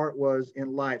my start was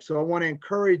in life. So I want to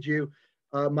encourage you,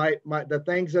 the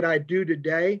things that I do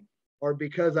today are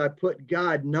because I put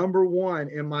God number one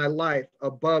in my life,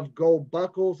 above gold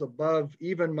buckles, above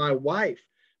even my wife.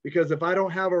 Because if I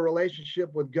don't have a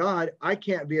relationship with God, I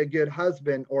can't be a good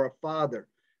husband or a father.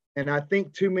 And I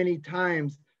think too many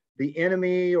times the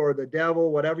enemy or the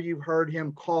devil, whatever you've heard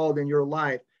him called in your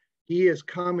life, he is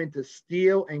coming to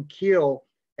steal and kill.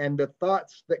 And the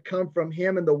thoughts that come from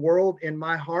him in the world in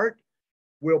my heart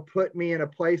will put me in a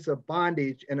place of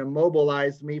bondage and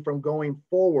immobilize me from going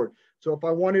forward. So if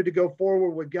I wanted to go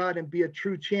forward with God and be a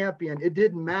true champion, it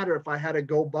didn't matter if I had a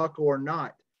gold buckle or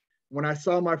not. When I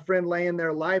saw my friend laying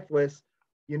there lifeless,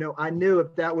 I knew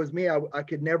if that was me, I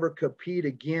could never compete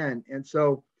again. And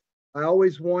so I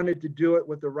always wanted to do it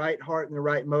with the right heart and the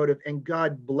right motive, and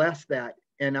God blessed that.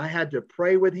 And I had to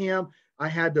pray with him. I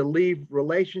had to leave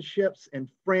relationships and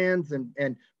friends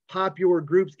and popular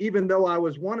groups, even though I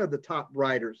was one of the top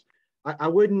writers. I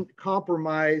wouldn't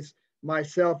compromise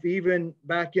myself. Even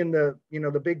back in the,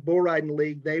 the big bull riding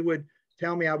league, they would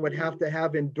tell me I would have to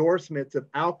have endorsements of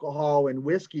alcohol and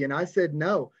whiskey. And I said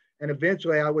no. And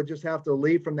eventually I would just have to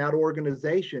leave from that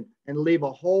organization and leave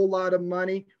a whole lot of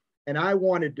money. And I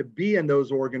wanted to be in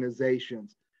those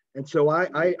organizations. And so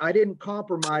I didn't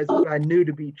compromise what I knew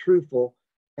to be truthful.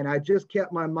 And I just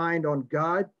kept my mind on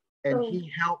God, and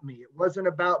he helped me. It wasn't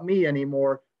about me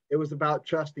anymore. It was about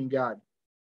trusting God.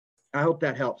 I hope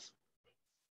that helps.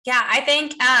 Yeah, I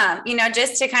think,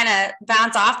 just to kind of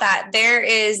bounce off that, there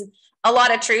is a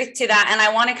lot of truth to that. And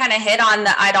I want to kind of hit on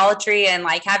the idolatry and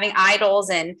like having idols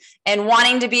and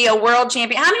wanting to be a world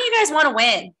champion. How many of you guys want to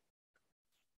win?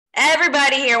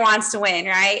 Everybody here wants to win,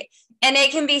 right? And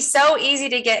it can be so easy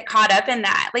to get caught up in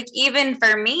that. Like even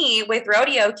for me with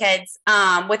Rodeo Kids,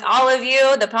 with all of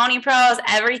you, the Pony Pros,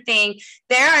 everything,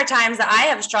 there are times that I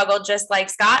have struggled, just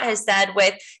like Scott has said,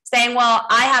 with saying, well,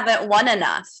 I haven't won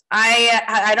enough.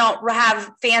 I don't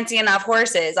have fancy enough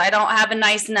horses. I don't have a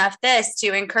nice enough this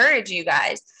to encourage you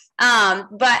guys.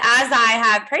 But as I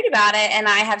have prayed about it and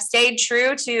I have stayed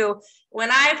true to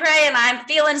when I pray and I'm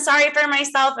feeling sorry for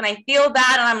myself and I feel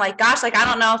bad and I'm like, gosh, like, I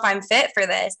don't know if I'm fit for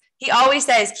this. He always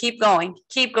says, keep going,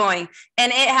 keep going.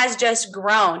 And it has just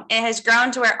grown. It has grown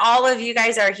to where all of you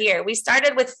guys are here. We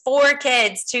started with 4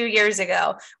 kids 2 years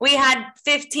ago. We had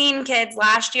 15 kids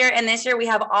last year. And this year we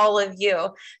have all of you.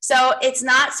 So it's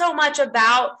not so much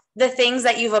about the things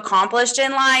that you've accomplished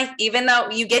in life, even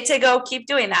though you get to go keep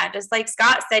doing that. Just like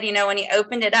Scott said, when he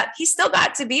opened it up, he still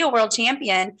got to be a world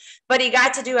champion, but he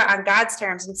got to do it on God's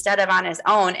terms instead of on his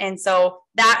own. And so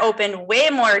that opened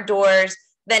way more doors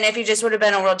than if he just would have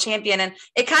been a world champion. And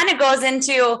it kind of goes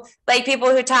into like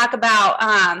people who talk about,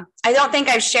 I don't think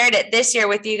I've shared it this year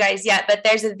with you guys yet, but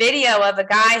there's a video of a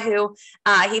guy who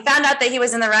he found out that he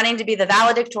was in the running to be the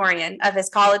valedictorian of his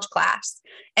college class.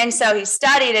 And so he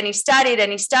studied and he studied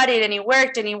and he studied and he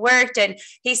worked and he worked and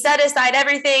he set aside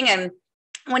everything. And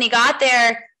when he got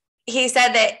there, he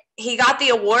said that he got the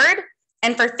award.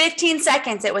 And for 15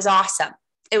 seconds, it was awesome.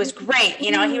 It was great.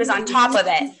 He was on top of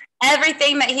it.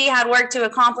 Everything that he had worked to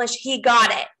accomplish, he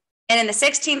got it. And in the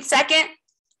 16th second,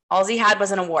 all he had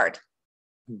was an award.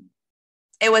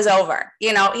 It was over.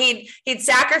 He'd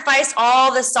sacrificed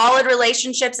all the solid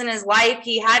relationships in his life.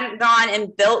 He hadn't gone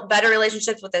and built better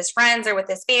relationships with his friends or with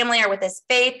his family or with his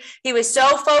faith. He was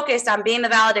so focused on being the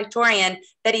valedictorian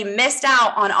that he missed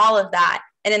out on all of that.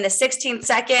 And in the 16th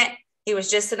second, he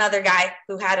was just another guy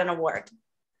who had an award.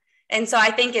 And so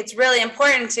I think it's really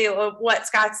important to what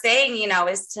Scott's saying,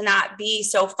 is to not be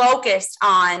so focused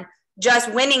on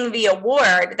just winning the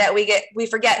award that we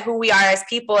forget who we are as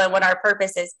people and what our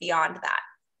purpose is beyond that.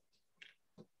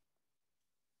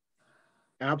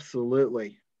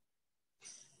 Absolutely.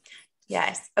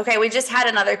 Yes. Okay. We just had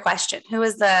another question. Who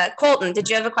is Colton? Did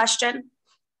you have a question?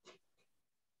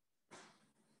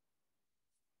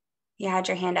 You had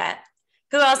your hand up.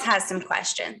 Who else has some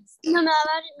questions? No, I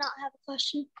did not have a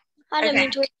question. I didn't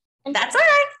mean to. That's all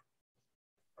right.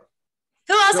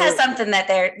 Who else has something that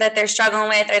they're struggling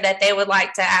with or that they would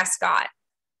like to ask Scott?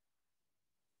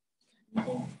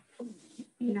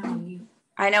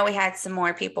 I know we had some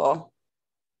more people.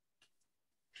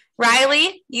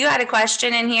 Riley, you had a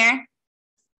question in here.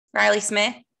 Riley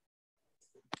Smith.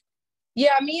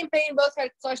 Yeah, me and Payne both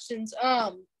had questions.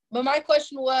 But my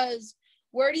question was,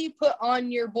 where do you put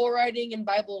on your bull riding and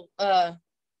Bible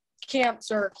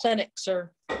camps or clinics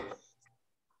or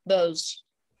those?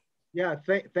 Yeah,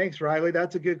 thanks, Riley.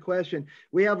 That's a good question.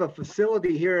 We have a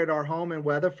facility here at our home in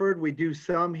Weatherford. We do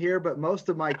some here, but most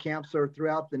of my camps are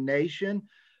throughout the nation.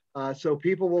 So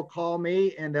people will call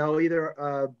me and they'll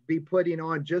either be putting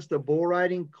on just a bull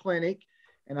riding clinic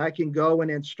and I can go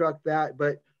and instruct that.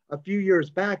 But a few years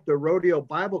back, the rodeo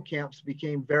Bible camps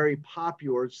became very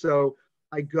popular. So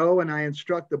I go and I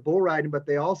instruct the bull riding, but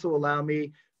they also allow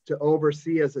me to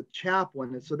oversee as a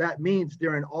chaplain. And so that means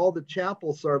during all the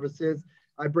chapel services,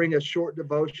 I bring a short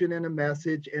devotion and a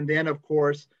message. And then, of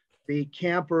course, the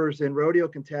campers and rodeo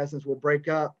contestants will break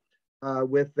up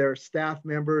with their staff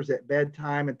members at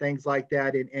bedtime and things like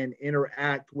that and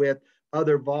interact with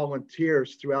other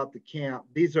volunteers throughout the camp.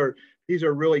 These are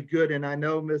really good. And I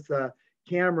know Miss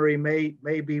Camry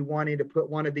may be wanting to put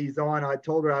one of these on. I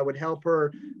told her I would help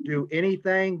her do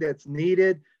anything that's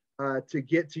needed to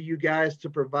get to you guys to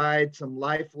provide some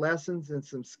life lessons and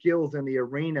some skills in the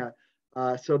arena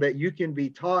so that you can be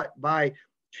taught by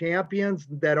champions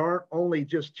that aren't only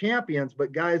just champions,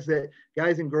 but guys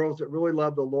and girls that really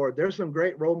love the Lord. There's some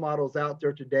great role models out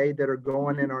there today that are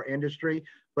going in our industry,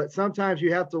 but sometimes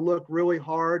you have to look really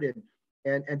hard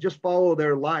and just follow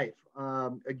their life.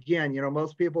 Again,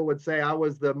 most people would say I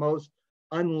was the most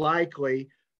unlikely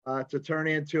to turn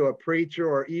into a preacher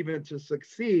or even to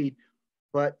succeed.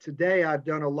 But today I've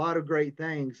done a lot of great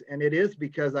things, and it is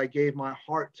because I gave my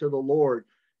heart to the Lord.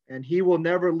 And He will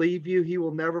never leave you. He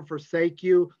will never forsake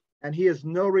you. And He is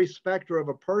no respecter of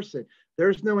a person.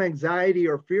 There's no anxiety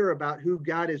or fear about who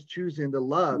God is choosing to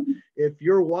love. If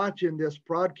you're watching this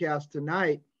broadcast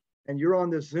tonight and you're on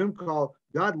this Zoom call,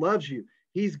 God loves you.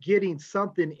 He's getting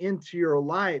something into your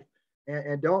life.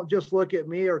 And don't just look at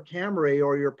me or Camry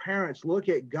or your parents. Look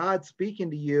at God speaking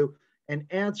to you and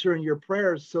answering your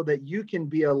prayers so that you can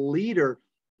be a leader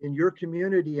in your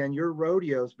community and your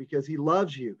rodeos, because He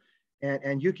loves you.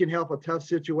 And you can help a tough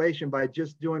situation by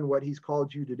just doing what He's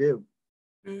called you to do.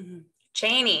 Mm-hmm.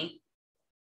 Cheney.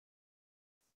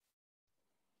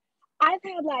 I've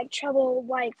had like trouble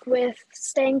like with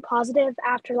staying positive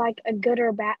after like a good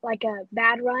or bad, like a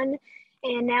bad run.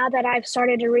 And now that I've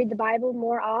started to read the Bible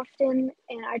more often,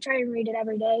 and I try and read it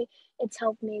every day, it's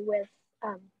helped me with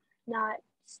not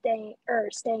staying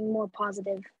more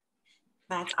positive.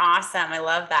 That's awesome. I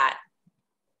love that.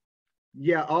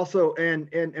 Yeah, also,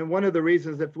 and one of the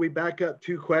reasons, if we back up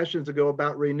 2 questions ago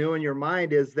about renewing your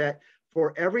mind, is that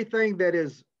for everything that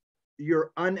is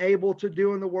you're unable to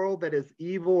do in the world that is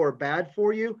evil or bad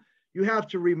for you, you have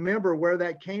to remember where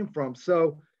that came from.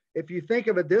 So if you think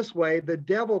of it this way, the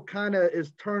devil kind of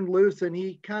is turned loose, and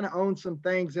he kind of owns some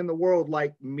things in the world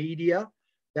like media.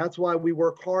 That's why we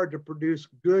work hard to produce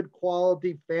good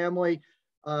quality family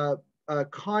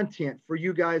content for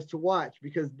you guys to watch,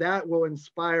 because that will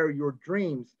inspire your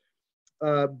dreams.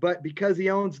 But because he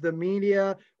owns the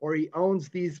media, or he owns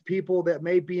these people that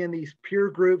may be in these peer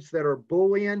groups that are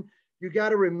bullying, you got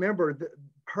to remember that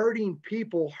hurting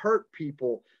people hurt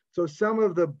people. So some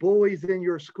of the bullies in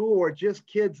your school are just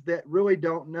kids that really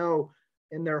don't know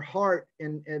in their heart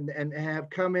and have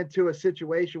come into a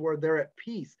situation where they're at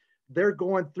peace. They're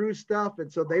going through stuff, and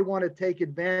so they want to take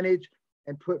advantage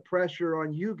and put pressure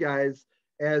on you guys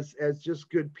as just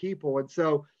good people. And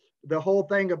so the whole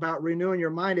thing about renewing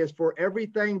your mind is for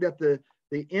everything that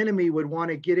the enemy would want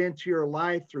to get into your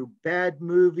life through bad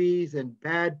movies and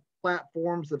bad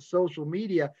platforms of social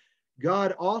media.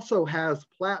 God also has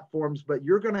platforms, but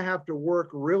you're going to have to work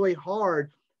really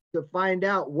hard to find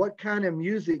out what kind of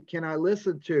music can I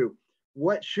listen to?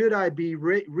 What should I be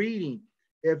reading?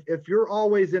 If you're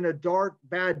always in a dark,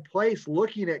 bad place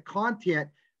looking at content,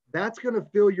 that's going to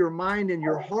fill your mind and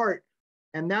your heart,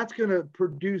 and that's going to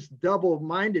produce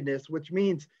double-mindedness, which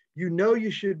means you know you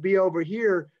should be over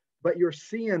here, but you're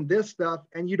seeing this stuff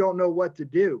and you don't know what to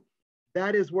do.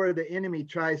 That is where the enemy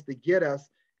tries to get us.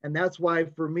 And that's why,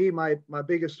 for me, my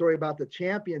biggest story about the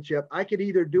championship, I could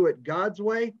either do it God's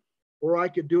way or I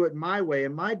could do it my way.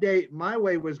 And my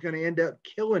way was going to end up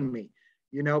killing me,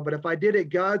 but if I did it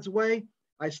God's way,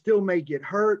 I still may get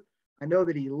hurt. I know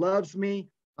that He loves me.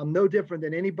 I'm no different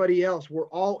than anybody else. We're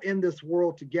all in this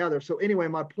world together. So anyway,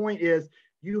 my point is,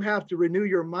 you have to renew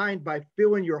your mind by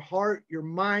filling your heart, your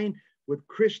mind with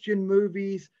Christian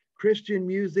movies, Christian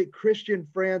music, Christian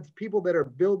friends, people that are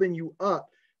building you up,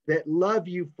 that love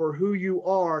you for who you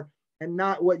are and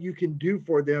not what you can do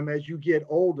for them as you get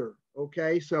older.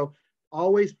 Okay. So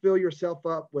always fill yourself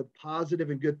up with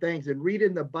positive and good things, and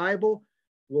reading the Bible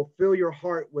will fill your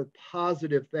heart with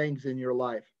positive things in your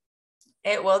life.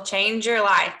 It will change your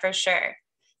life for sure.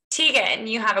 Tegan,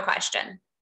 you have a question.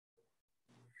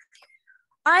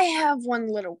 I have one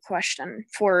little question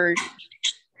for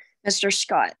Mr.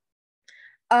 Scott.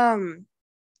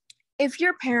 If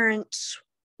your parents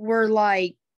were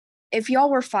like, if y'all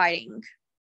were fighting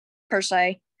per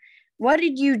se, what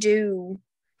did you do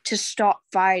to stop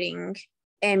fighting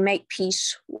and make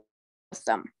peace with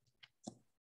them?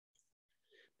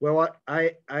 Well,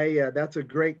 I that's a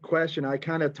great question. I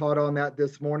kind of taught on that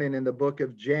this morning in the book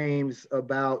of James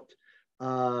about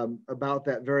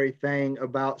that very thing.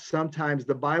 About sometimes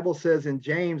the Bible says in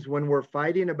James, when we're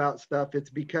fighting about stuff,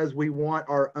 it's because we want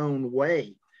our own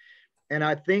way. And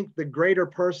I think the greater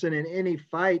person in any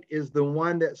fight is the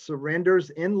one that surrenders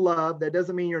in love. That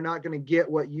doesn't mean you're not going to get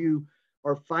what you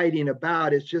are fighting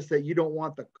about. It's just that you don't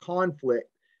want the conflict.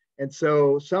 And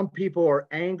so some people are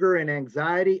anger and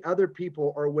anxiety. Other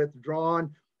people are withdrawn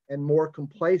and more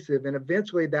complacent. And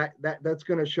eventually that's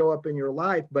going to show up in your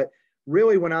life. But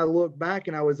really, when I look back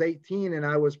and I was 18 and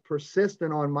I was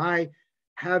persistent on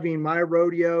having my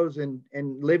rodeos and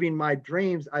living my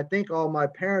dreams, I think all my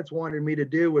parents wanted me to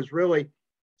do was really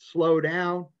slow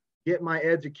down, get my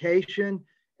education,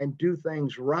 and do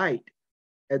things right.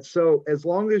 And so as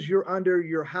long as you're under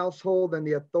your household and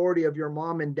the authority of your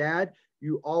mom and dad,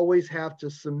 you always have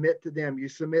to submit to them. You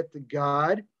submit to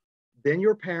God, then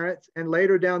your parents, and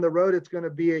later down the road, it's going to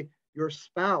be your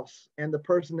spouse and the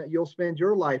person that you'll spend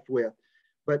your life with.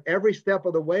 But every step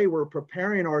of the way, we're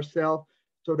preparing ourselves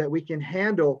so that we can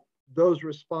handle those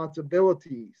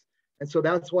responsibilities. And so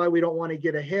that's why we don't want to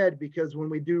get ahead, because when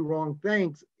we do wrong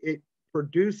things, it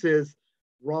produces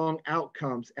wrong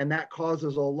outcomes, and that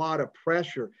causes a lot of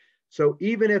pressure. So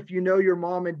even if you know your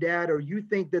mom and dad, or you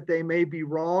think that they may be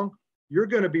wrong, you're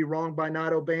going to be wrong by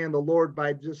not obeying the Lord,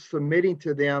 by just submitting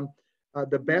to them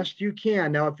the best you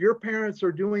can. Now, if your parents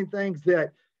are doing things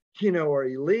that, are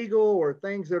illegal or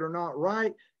things that are not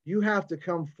right, you have to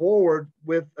come forward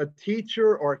with a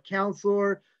teacher or a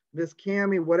counselor, Miss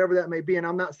Cammie, whatever that may be. And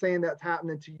I'm not saying that's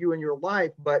happening to you in your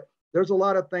life, but there's a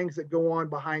lot of things that go on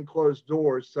behind closed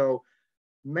doors. So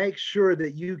make sure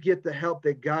that you get the help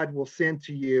that God will send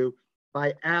to you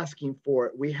by asking for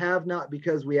it. We have not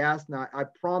because we ask not. I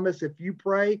promise if you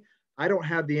pray, I don't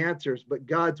have the answers, but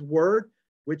God's word,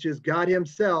 which is God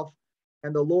himself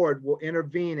and the Lord, will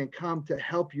intervene and come to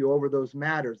help you over those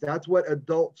matters. That's what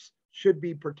adults should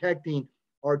be protecting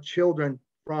our children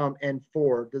from and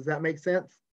for. Does that make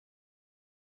sense?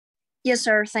 Yes,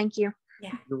 sir. Thank you.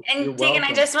 Yeah. And Tegan,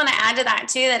 I just want to add to that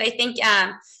too, that I think,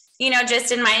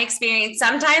 just in my experience,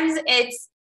 sometimes it's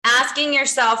asking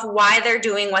yourself why they're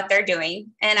doing what they're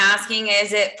doing, and asking,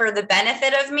 is it for the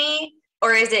benefit of me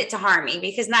or is it to harm me?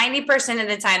 Because 90% of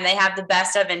the time they have the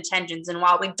best of intentions. And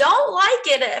while we don't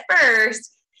like it at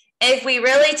first, if we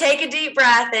really take a deep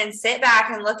breath and sit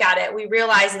back and look at it, we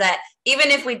realize that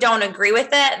even if we don't agree with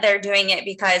it, they're doing it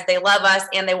because they love us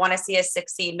and they want to see us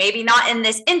succeed. Maybe not in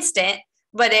this instant,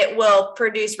 but it will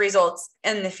produce results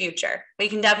in the future. We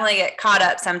can definitely get caught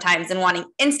up sometimes in wanting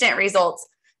instant results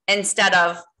instead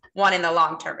of wanting the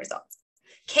long-term results.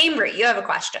 Cambry, you have a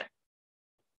question.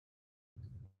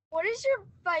 What is your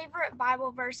favorite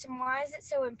Bible verse and why is it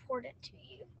so important to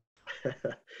you?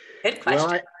 Good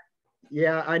question.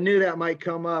 Well, I knew that might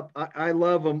come up. I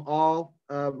love them all.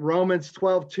 Romans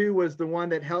 12:2 was the one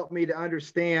that helped me to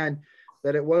understand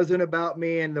that it wasn't about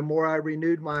me. And the more I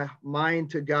renewed my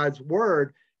mind to God's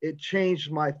word, it changed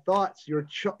my thoughts.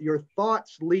 Your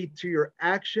thoughts lead to your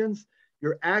actions.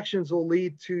 Your actions will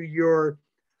lead to your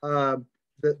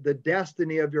the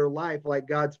destiny of your life, like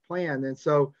God's plan. And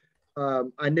so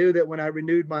I knew that when I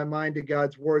renewed my mind to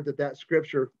God's word, that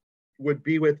scripture would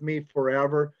be with me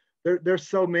forever. There's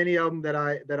so many of them that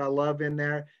I love in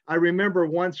there. I remember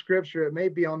one scripture, it may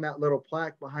be on that little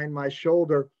plaque behind my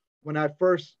shoulder. When I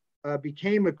first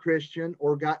became a Christian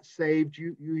or got saved,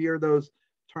 you hear those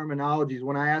terminologies.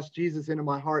 When I asked Jesus into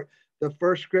my heart, the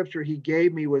first scripture he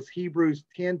gave me was Hebrews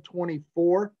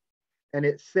 10:24. And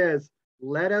it says,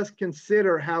 let us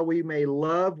consider how we may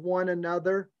love one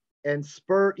another and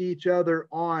spur each other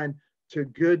on to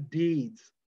good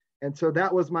deeds. And so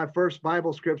that was my first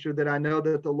Bible scripture that I know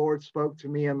that the Lord spoke to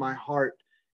me in my heart.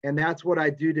 And that's what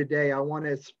I do today. I want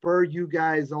to spur you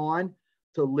guys on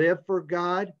to live for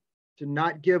God, to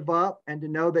not give up, and to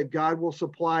know that God will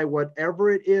supply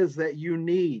whatever it is that you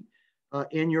need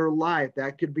in your life.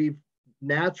 That could be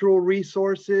natural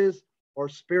resources or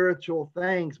spiritual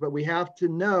things, but we have to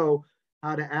know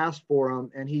how to ask for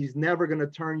them. And he's never going to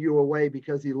turn you away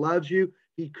because he loves you.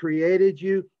 He created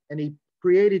you, and he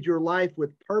created your life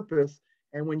with purpose.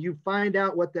 And when you find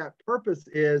out what that purpose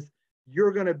is,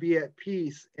 you're going to be at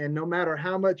peace. And no matter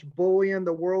how much bullying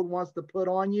the world wants to put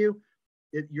on you,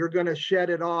 you're going to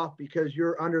shed it off because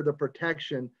you're under the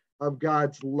protection of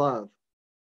God's love.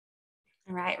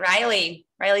 All right, Riley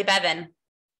Bevan.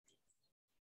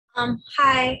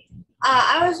 Hi.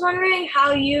 I was wondering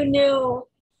how you knew,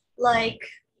 like,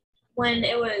 when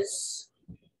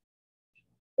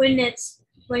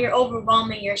you're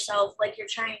overwhelming yourself, like you're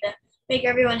trying to make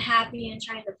everyone happy and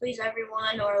trying to please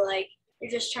everyone, or like you're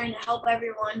just trying to help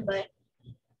everyone, but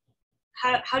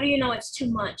how do you know it's too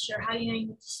much, or how do you know you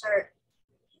need to start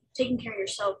taking care of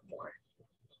yourself more?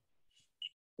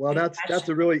 Well, that's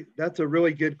a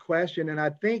really good question. And I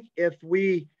think if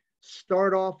we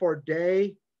start off our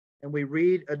day and we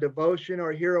read a devotion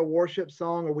or hear a worship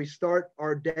song, or we start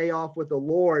our day off with the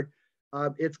Lord,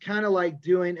 it's kind of like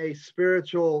doing a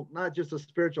spiritual, not just a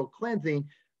spiritual cleansing,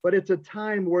 but it's a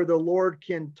time where the Lord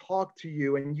can talk to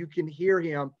you and you can hear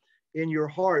him in your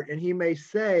heart. And he may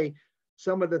say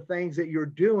some of the things that you're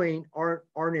doing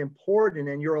aren't important,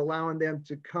 and you're allowing them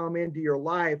to come into your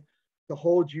life to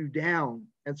hold you down.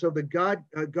 And so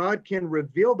God can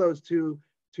reveal those to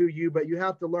you, but you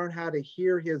have to learn how to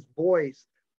hear his voice.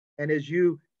 And as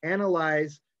you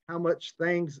analyze how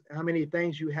many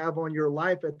things you have on your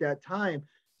life at that time,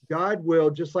 God will,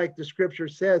 just like the scripture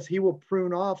says, he will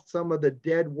prune off some of the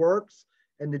dead works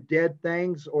and the dead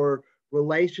things or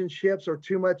relationships or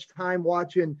too much time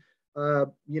watching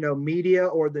media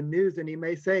or the news, and he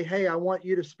may say, hey, I want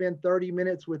you to spend 30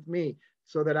 minutes with me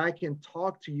so that I can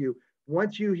talk to you.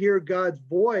 Once you hear God's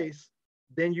voice,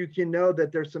 then you can know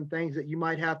that there's some things that you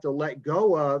might have to let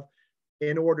go of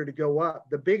in order to go up.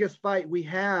 The biggest fight we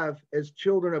have as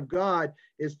children of God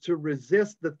is to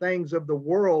resist the things of the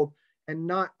world and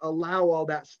not allow all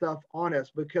that stuff on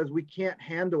us, because we can't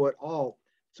handle it all.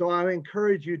 So I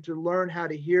encourage you to learn how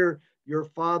to hear your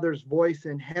Father's voice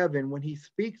in heaven. When he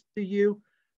speaks to you,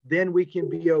 then we can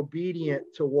be obedient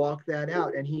to walk that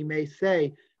out. And he may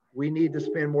say, we need to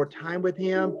spend more time with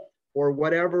him, or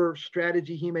whatever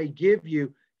strategy he may give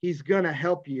you, he's going to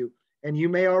help you. And you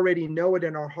may already know it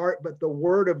in our heart, but the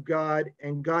word of God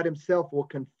and God himself will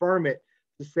confirm it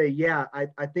to say, yeah,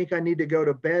 I think I need to go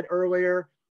to bed earlier.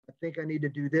 I think I need to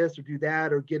do this or do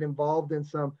that, or get involved in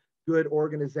some good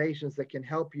organizations that can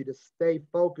help you to stay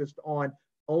focused on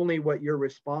only what you're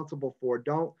responsible for.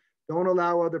 Don't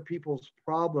allow other people's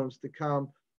problems to come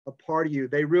a part of you.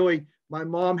 My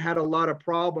mom had a lot of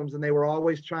problems, and they were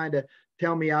always trying to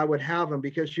tell me I would have them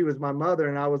because she was my mother.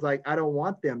 And I was like, I don't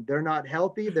want them. They're not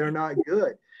healthy. They're not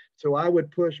good. So I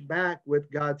would push back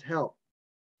with God's help.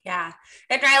 Yeah.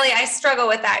 And Riley, I struggle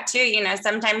with that too.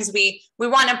 Sometimes we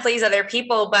want to please other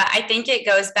people, but I think it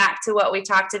goes back to what we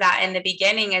talked about in the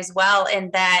beginning as well.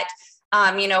 And that,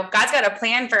 God's got a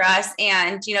plan for us.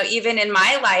 And, even in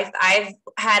my life, I've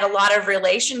had a lot of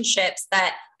relationships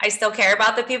that I still care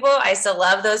about the people. I still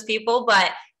love those people,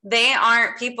 but they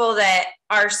aren't people that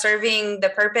are serving the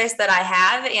purpose that I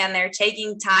have, and they're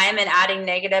taking time and adding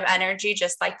negative energy,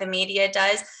 just like the media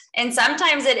does. And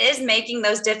sometimes it is making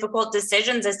those difficult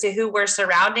decisions as to who we're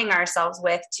surrounding ourselves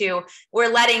with.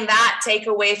 We're letting that take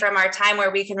away from our time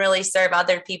where we can really serve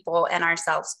other people and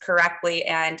ourselves correctly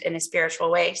and in a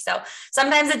spiritual way. So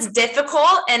sometimes it's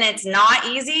difficult and it's not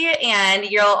easy, and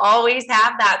you'll always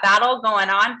have that battle going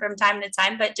on from time to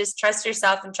time, but just trust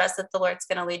yourself and trust that the Lord's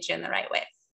going to lead you in the right way.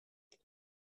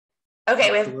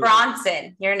 Okay, with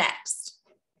Bronson, you're next.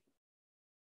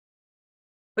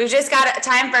 We've just got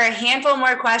time for a handful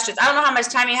more questions. I don't know how much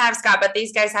time you have, Scott, but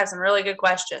these guys have some really good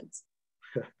questions.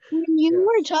 When you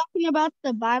were talking about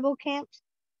the Bible camps,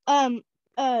 Kyle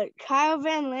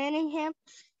Van Lanningham,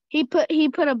 he put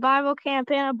a Bible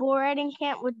camp and a bull riding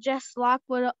camp with Jess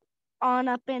Lockwood on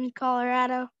up in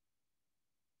Colorado.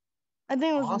 I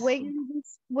think it was awesome.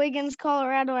 Wiggins,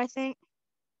 Colorado, I think.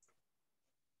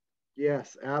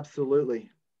 Yes, absolutely.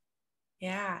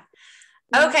 Yeah.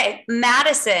 Okay,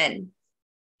 Madison.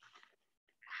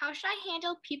 How should I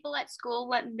handle people at school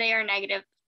when they are negative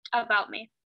about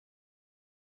me?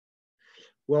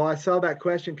 Well, I saw that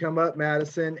question come up,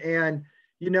 Madison. And,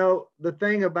 the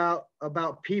thing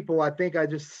about people, I think I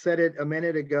just said it a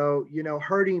minute ago,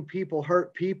 hurting people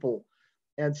hurt people.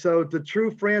 And so the true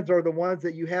friends are the ones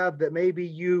that you have that maybe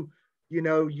you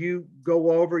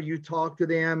go over, you talk to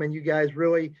them, and you guys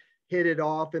really hit it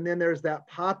off. And then there's that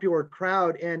popular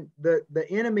crowd, and the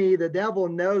enemy, the devil,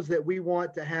 knows that we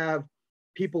want to have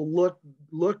people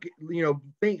look,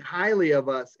 think highly of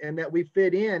us, and that we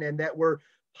fit in, and that we're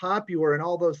popular and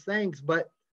all those things. But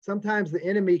sometimes the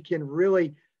enemy can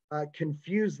really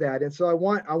confuse that. And so I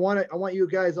want you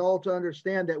guys all to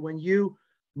understand that when you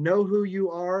know who you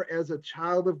are as a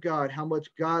child of God, how much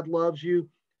God loves you,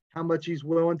 how much he's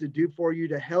willing to do for you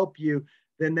to help you,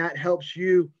 then that helps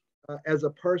you as a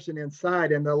person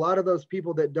inside. And a lot of those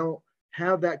people that don't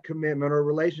have that commitment or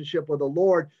relationship with the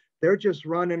Lord, they're just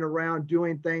running around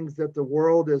doing things that the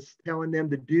world is telling them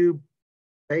to do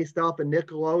based off of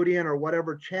Nickelodeon or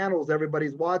whatever channels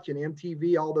everybody's watching,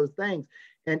 MTV, all those things.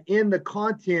 And in the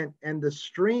content and the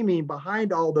streaming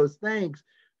behind all those things,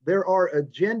 there are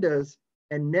agendas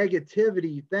and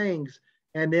negativity things.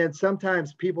 And then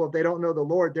sometimes people, if they don't know the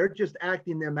Lord, they're just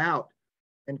acting them out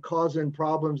and causing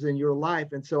problems in your life.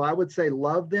 And so I would say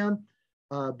love them,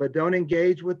 but don't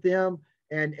engage with them,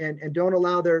 and don't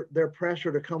allow their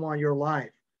pressure to come on your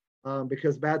life,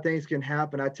 because bad things can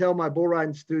happen. I tell my bull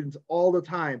riding students all the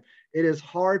time, it is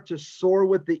hard to soar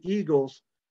with the eagles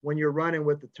when you're running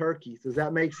with the turkeys. Does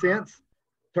that make sense?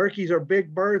 Turkeys are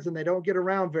big birds and they don't get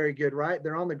around very good, right?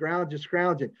 They're on the ground just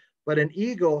scrounging. But an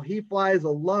eagle, he flies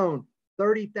alone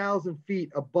 30,000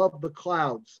 feet above the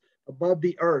clouds, above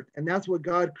the earth. And that's what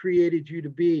God created you to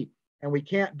be. And we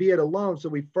can't be it alone. So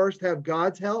we first have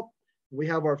God's help. We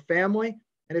have our family.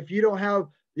 And if you don't have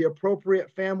the appropriate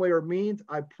family or means,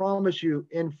 I promise you,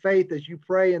 in faith, as you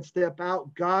pray and step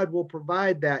out, God will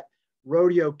provide that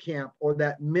rodeo camp or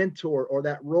that mentor or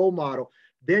that role model.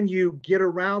 Then you get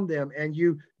around them and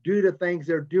you do the things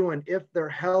they're doing if they're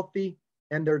healthy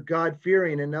and they're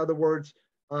God-fearing. In other words,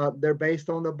 they're based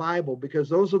on the Bible, because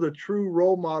those are the true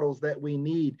role models that we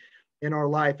need. in our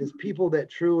life is people that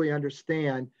truly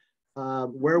understand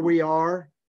where we are,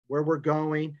 where we're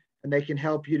going, and they can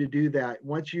help you to do that.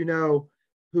 Once you know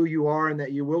who you are and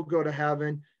that you will go to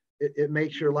heaven, it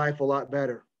makes your life a lot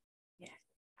better. Yeah.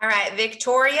 All right,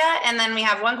 Victoria, and then we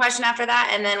have one question after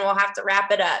that, and then we'll have to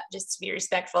wrap it up just to be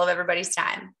respectful of everybody's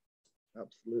time.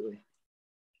 Absolutely.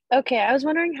 Okay, I was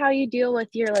wondering how you deal with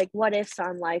your like what ifs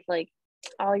on life, like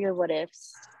all your what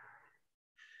ifs.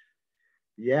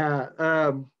 Yeah,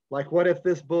 like what if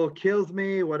this bull kills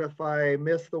me? What if I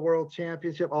miss the world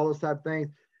championship? All those type of things.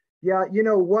 Yeah, you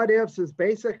know, what ifs is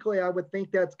basically, I would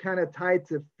think that's kind of tied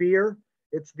to fear.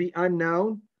 It's the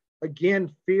unknown.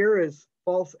 Again, fear is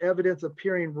false evidence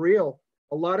appearing real.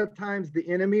 A lot of times the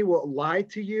enemy will lie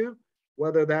to you,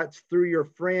 whether that's through your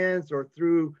friends or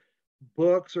through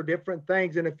books or different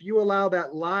things. And if you allow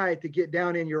that lie to get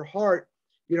down in your heart,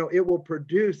 you know, it will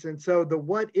produce. And so the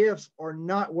what ifs are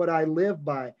not what I live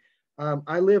by.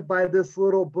 I live by this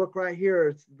little book right here.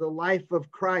 It's the life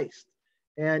of Christ.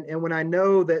 And when I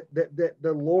know that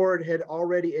the Lord had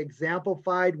already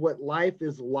exemplified what life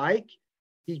is like,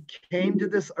 he came to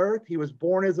this earth. He was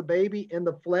born as a baby in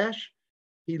the flesh.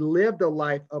 He lived a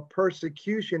life of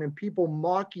persecution and people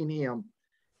mocking him.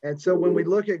 And so when we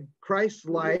look at Christ's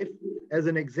life as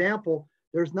an example,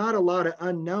 there's not a lot of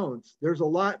unknowns. There's a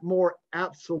lot more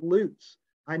absolutes.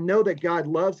 I know that God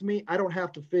loves me. I don't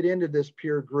have to fit into this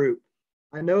peer group.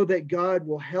 I know that God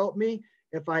will help me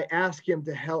if I ask him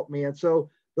to help me. And so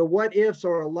the what ifs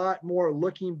are a lot more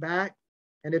looking back.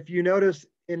 And if you notice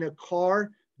in a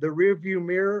car, the rear view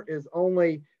mirror is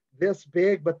only this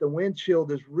big, but the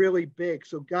windshield is really big.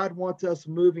 So God wants us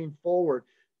moving forward.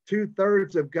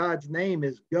 2/3 of God's name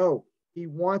is go. He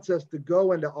wants us to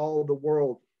go into all the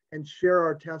world and share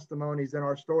our testimonies and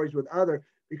our stories with others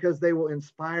because they will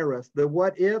inspire us. The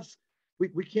what ifs,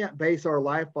 we can't base our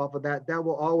life off of that. That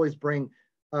will always bring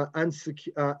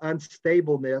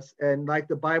unstableness. And like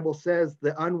the Bible says,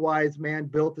 the unwise man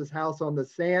built his house on the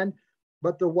sand,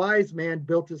 but the wise man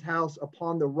built his house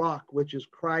upon the rock, which is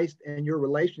Christ and your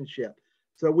relationship.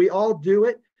 So we all do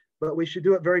it, but we should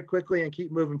do it very quickly and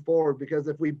keep moving forward, because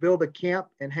if we build a camp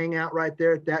and hang out right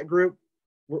there at that group,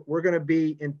 we're going to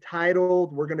be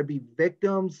entitled, we're going to be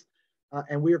victims,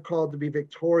 and we are called to be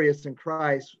victorious in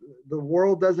Christ. The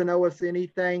world doesn't owe us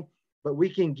anything, but we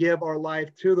can give our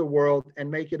life to the world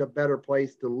and make it a better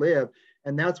place to live.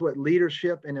 And that's what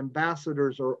leadership and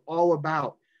ambassadors are all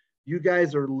about. You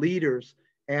guys are leaders,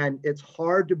 and it's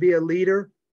hard to be a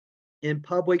leader in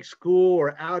public school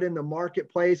or out in the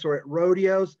marketplace or at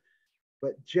rodeos,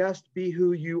 but just be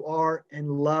who you are and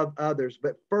love others.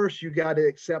 But first, you got to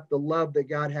accept the love that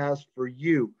God has for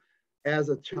you as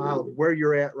a child, where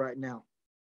you're at right now.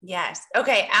 Yes.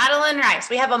 Okay, Adeline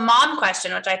Rice, we have a mom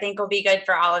question, which I think will be good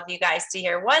for all of you guys to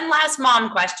hear. One last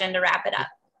mom question to wrap it up.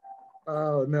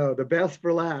 Oh, no, the best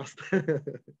for last. Can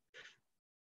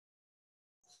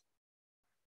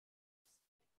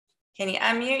you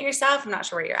unmute yourself? I'm not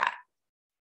sure where you're at.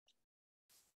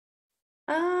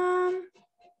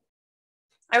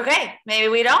 Okay, maybe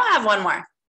we don't have one more.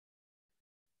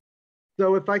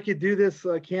 So if I could do this,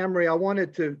 Camry, I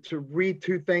wanted to read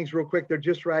two things real quick. They're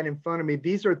just right in front of me.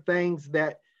 These are things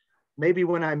that maybe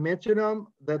when I mention them,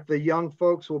 that the young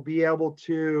folks will be able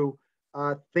to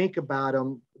think about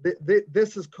them.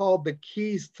 This is called the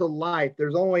keys to life.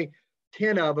 There's only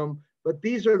 10 of them, but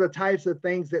these are the types of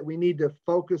things that we need to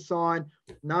focus on,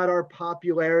 not our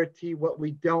popularity, what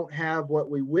we don't have, what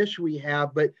we wish we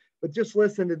have, but just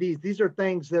listen to these. These are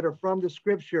things that are from the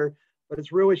scripture, but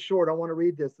it's really short. I want to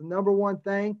read this. The number one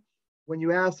thing when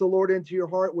you ask the Lord into your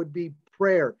heart would be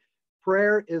prayer.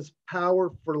 Prayer is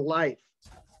power for life.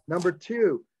 Number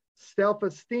two,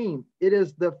 self-esteem. It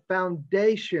is the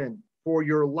foundation for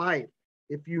your life.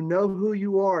 If you know who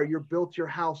you are, you're built your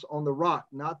house on the rock,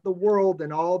 not the world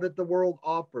and all that the world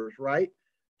offers, right?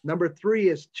 Number three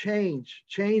is change.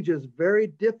 Change is very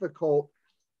difficult,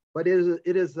 but it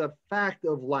is a fact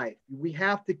of life. We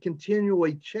have to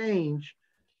continually change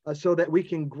so that we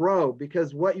can grow,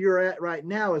 because what you're at right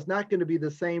now is not going to be the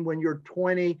same when you're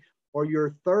 20 or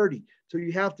you're 30. So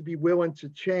you have to be willing to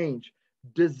change.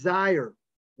 Desire.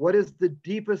 What is the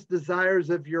deepest desires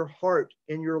of your heart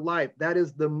in your life? That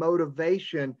is the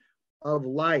motivation of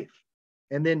life.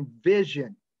 And then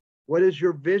vision. What is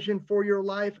your vision for your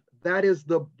life? That is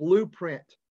the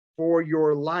blueprint for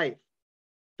your life.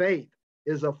 Faith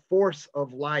is a force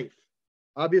of life.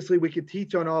 Obviously, we could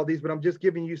teach on all these, but I'm just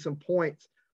giving you some points.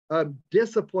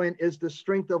 Discipline is the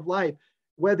strength of life.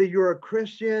 Whether you're a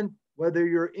Christian, whether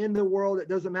you're in the world, it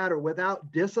doesn't matter. Without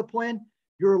discipline,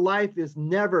 your life is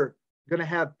never going to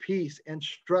have peace and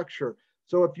structure.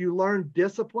 So if you learn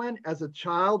discipline as a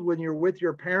child when you're with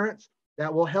your parents,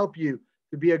 that will help you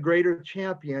to be a greater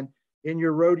champion in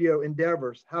your rodeo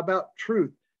endeavors. How about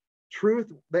truth?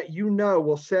 Truth that you know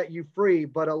will set you free,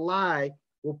 but a lie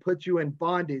will put you in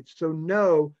bondage. So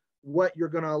know what you're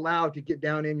going to allow to get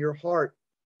down in your heart.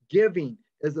 Giving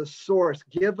is a source.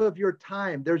 Give of your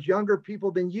time. There's younger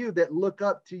people than you that look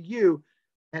up to you,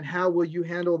 and how will you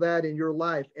handle that in your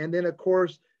life? And then, of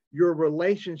course, your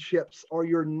relationships or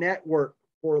your network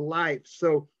for life.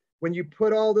 So when you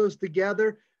put all those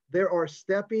together, there are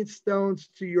stepping stones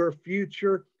to your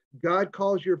future. God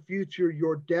calls your future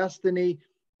your destiny.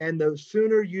 And the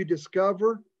sooner you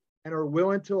discover and are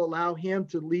willing to allow him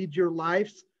to lead your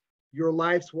lives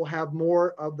will have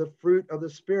more of the fruit of the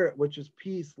Spirit, which is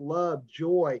peace, love,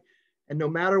 joy. And no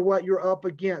matter what you're up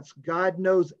against, God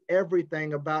knows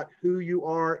everything about who you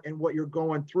are and what you're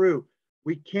going through.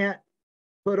 We can't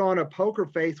put on a poker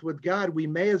face with God. We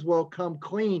may as well come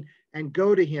clean and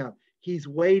go to him. He's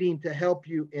waiting to help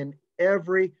you in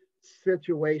every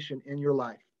situation in your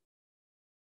life.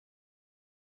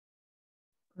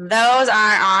 Those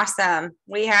are awesome.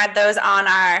 We had those on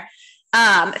our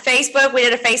Facebook. We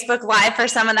did a Facebook Live for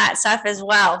some of that stuff as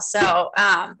well. So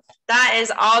that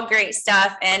is all great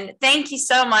stuff. And thank you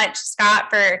so much, Scott,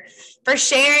 for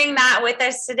sharing that with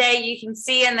us today. You can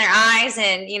see in their eyes,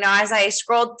 and as I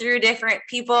scrolled through different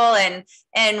people and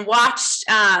watched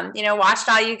watched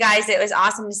all you guys, it was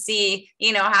awesome to see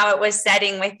how it was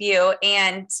setting with you.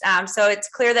 And so it's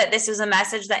clear that this is a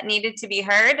message that needed to be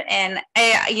heard. And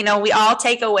we all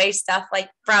take away stuff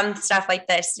from stuff like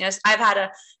this. I've had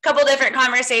a couple different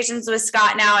conversations with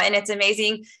Scott now, and it's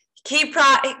amazing.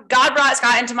 God brought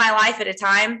Scott into my life at a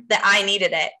time that I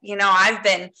needed it.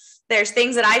 There's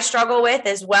things that I struggle with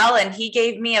as well. And he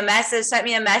sent me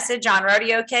a message on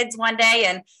Rodeo Kids one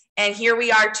day, and here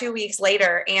we are 2 weeks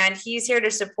later, and he's here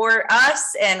to support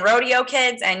us and Rodeo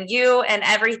Kids and you and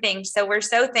everything. So we're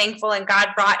so thankful, and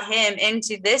God brought him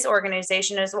into this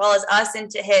organization as well as us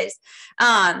into his.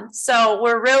 So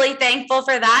we're really thankful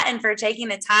for that and for taking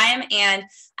the time. And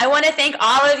I want to thank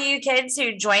all of you kids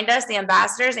who joined us, the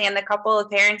ambassadors and the couple of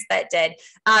parents that did.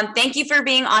 Thank you for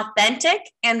being authentic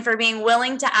and for being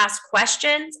willing to ask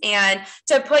questions and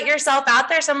to put yourself out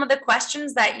there. Some of the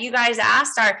questions that you guys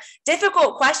asked are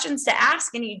difficult questions to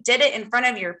ask, and you did it in front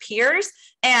of your peers.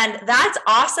 And that's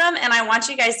awesome. And I want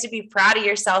you guys to be proud of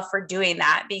yourself for doing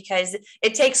that, because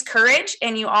it takes courage,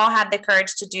 and you all had the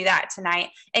courage to do that tonight.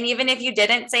 And even if you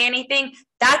didn't say anything,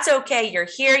 that's okay. You're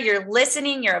here, you're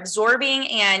listening, you're absorbing,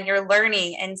 and you're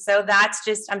learning. And so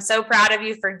I'm so proud of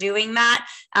you for doing that.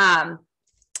 And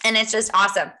it's just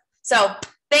awesome. So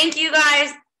thank you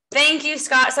guys. Thank you,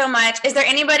 Scott, so much. Is there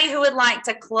anybody who would like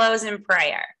to close in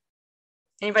prayer?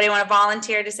 Anybody want to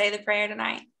volunteer to say the prayer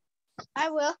tonight? I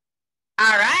will.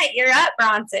 All right, you're up,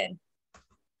 Bronson.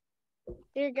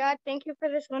 Dear God, thank you for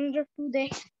this wonderful day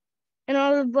and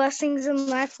all the blessings in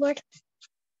life, Lord.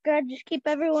 God, just keep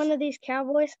every one of these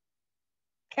cowboys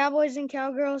and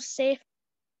cowgirls safe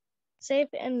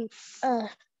and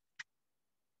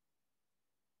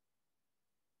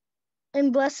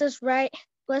bless us right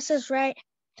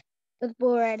with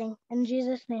bull riding. In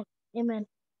Jesus' name, amen.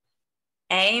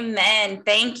 Amen.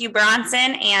 Thank you,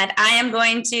 Bronson. And I am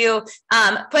going to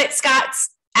put Scott's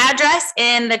address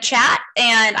in the chat,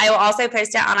 and I will also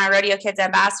post it on our Rodeo Kids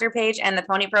Ambassador page and the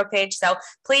Pony Pro page. So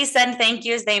please send thank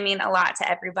yous. They mean a lot to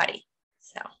everybody.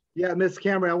 So yeah, Miss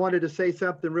Cameron, I wanted to say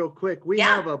something real quick. We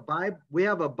have a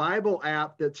Bible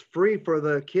app that's free for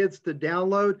the kids to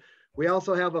download. We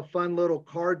also have a fun little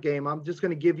card game. I'm just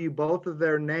going to give you both of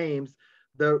their names.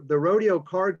 The rodeo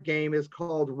card game is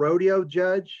called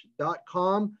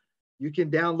RodeoJudge.com. You can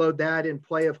download that and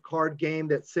play a card game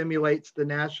that simulates the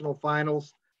national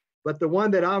finals. But the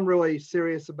one that I'm really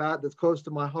serious about, that's close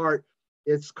to my heart,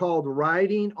 it's called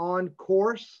Riding on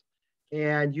Course.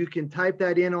 And you can type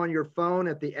that in on your phone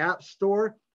at the App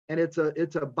Store. And it's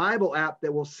a Bible app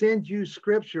that will send you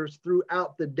scriptures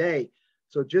throughout the day.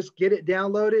 So just get it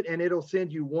downloaded, and it'll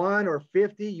send you 1 or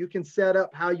 50. You can set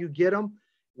up how you get them.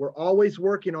 We're always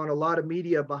working on a lot of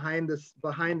media behind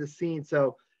the scenes.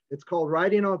 So it's called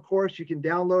Riding on Course. You can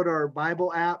download our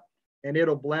Bible app, and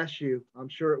it'll bless you. I'm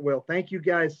sure it will. Thank you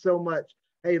guys so much.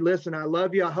 Hey, listen, I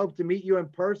love you. I hope to meet you in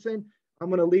person. I'm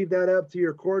going to leave that up to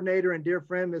your coordinator and dear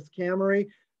friend, Miss Cameron.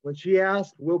 When she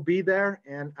asks, we'll be there.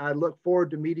 And I look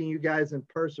forward to meeting you guys in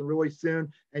person really soon.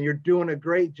 And you're doing a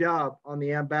great job on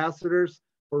the ambassadors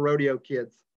for Rodeo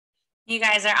Kids. You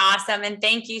guys are awesome. And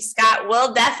thank you, Scott.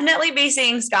 We'll definitely be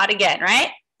seeing Scott again,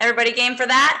 right? Everybody game for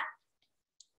that?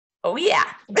 Oh, yeah.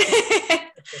 All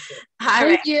right.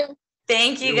 Thank you.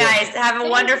 Thank you, guys. Have a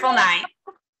wonderful night.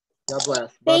 God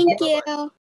bless. Thank Bye-bye. you.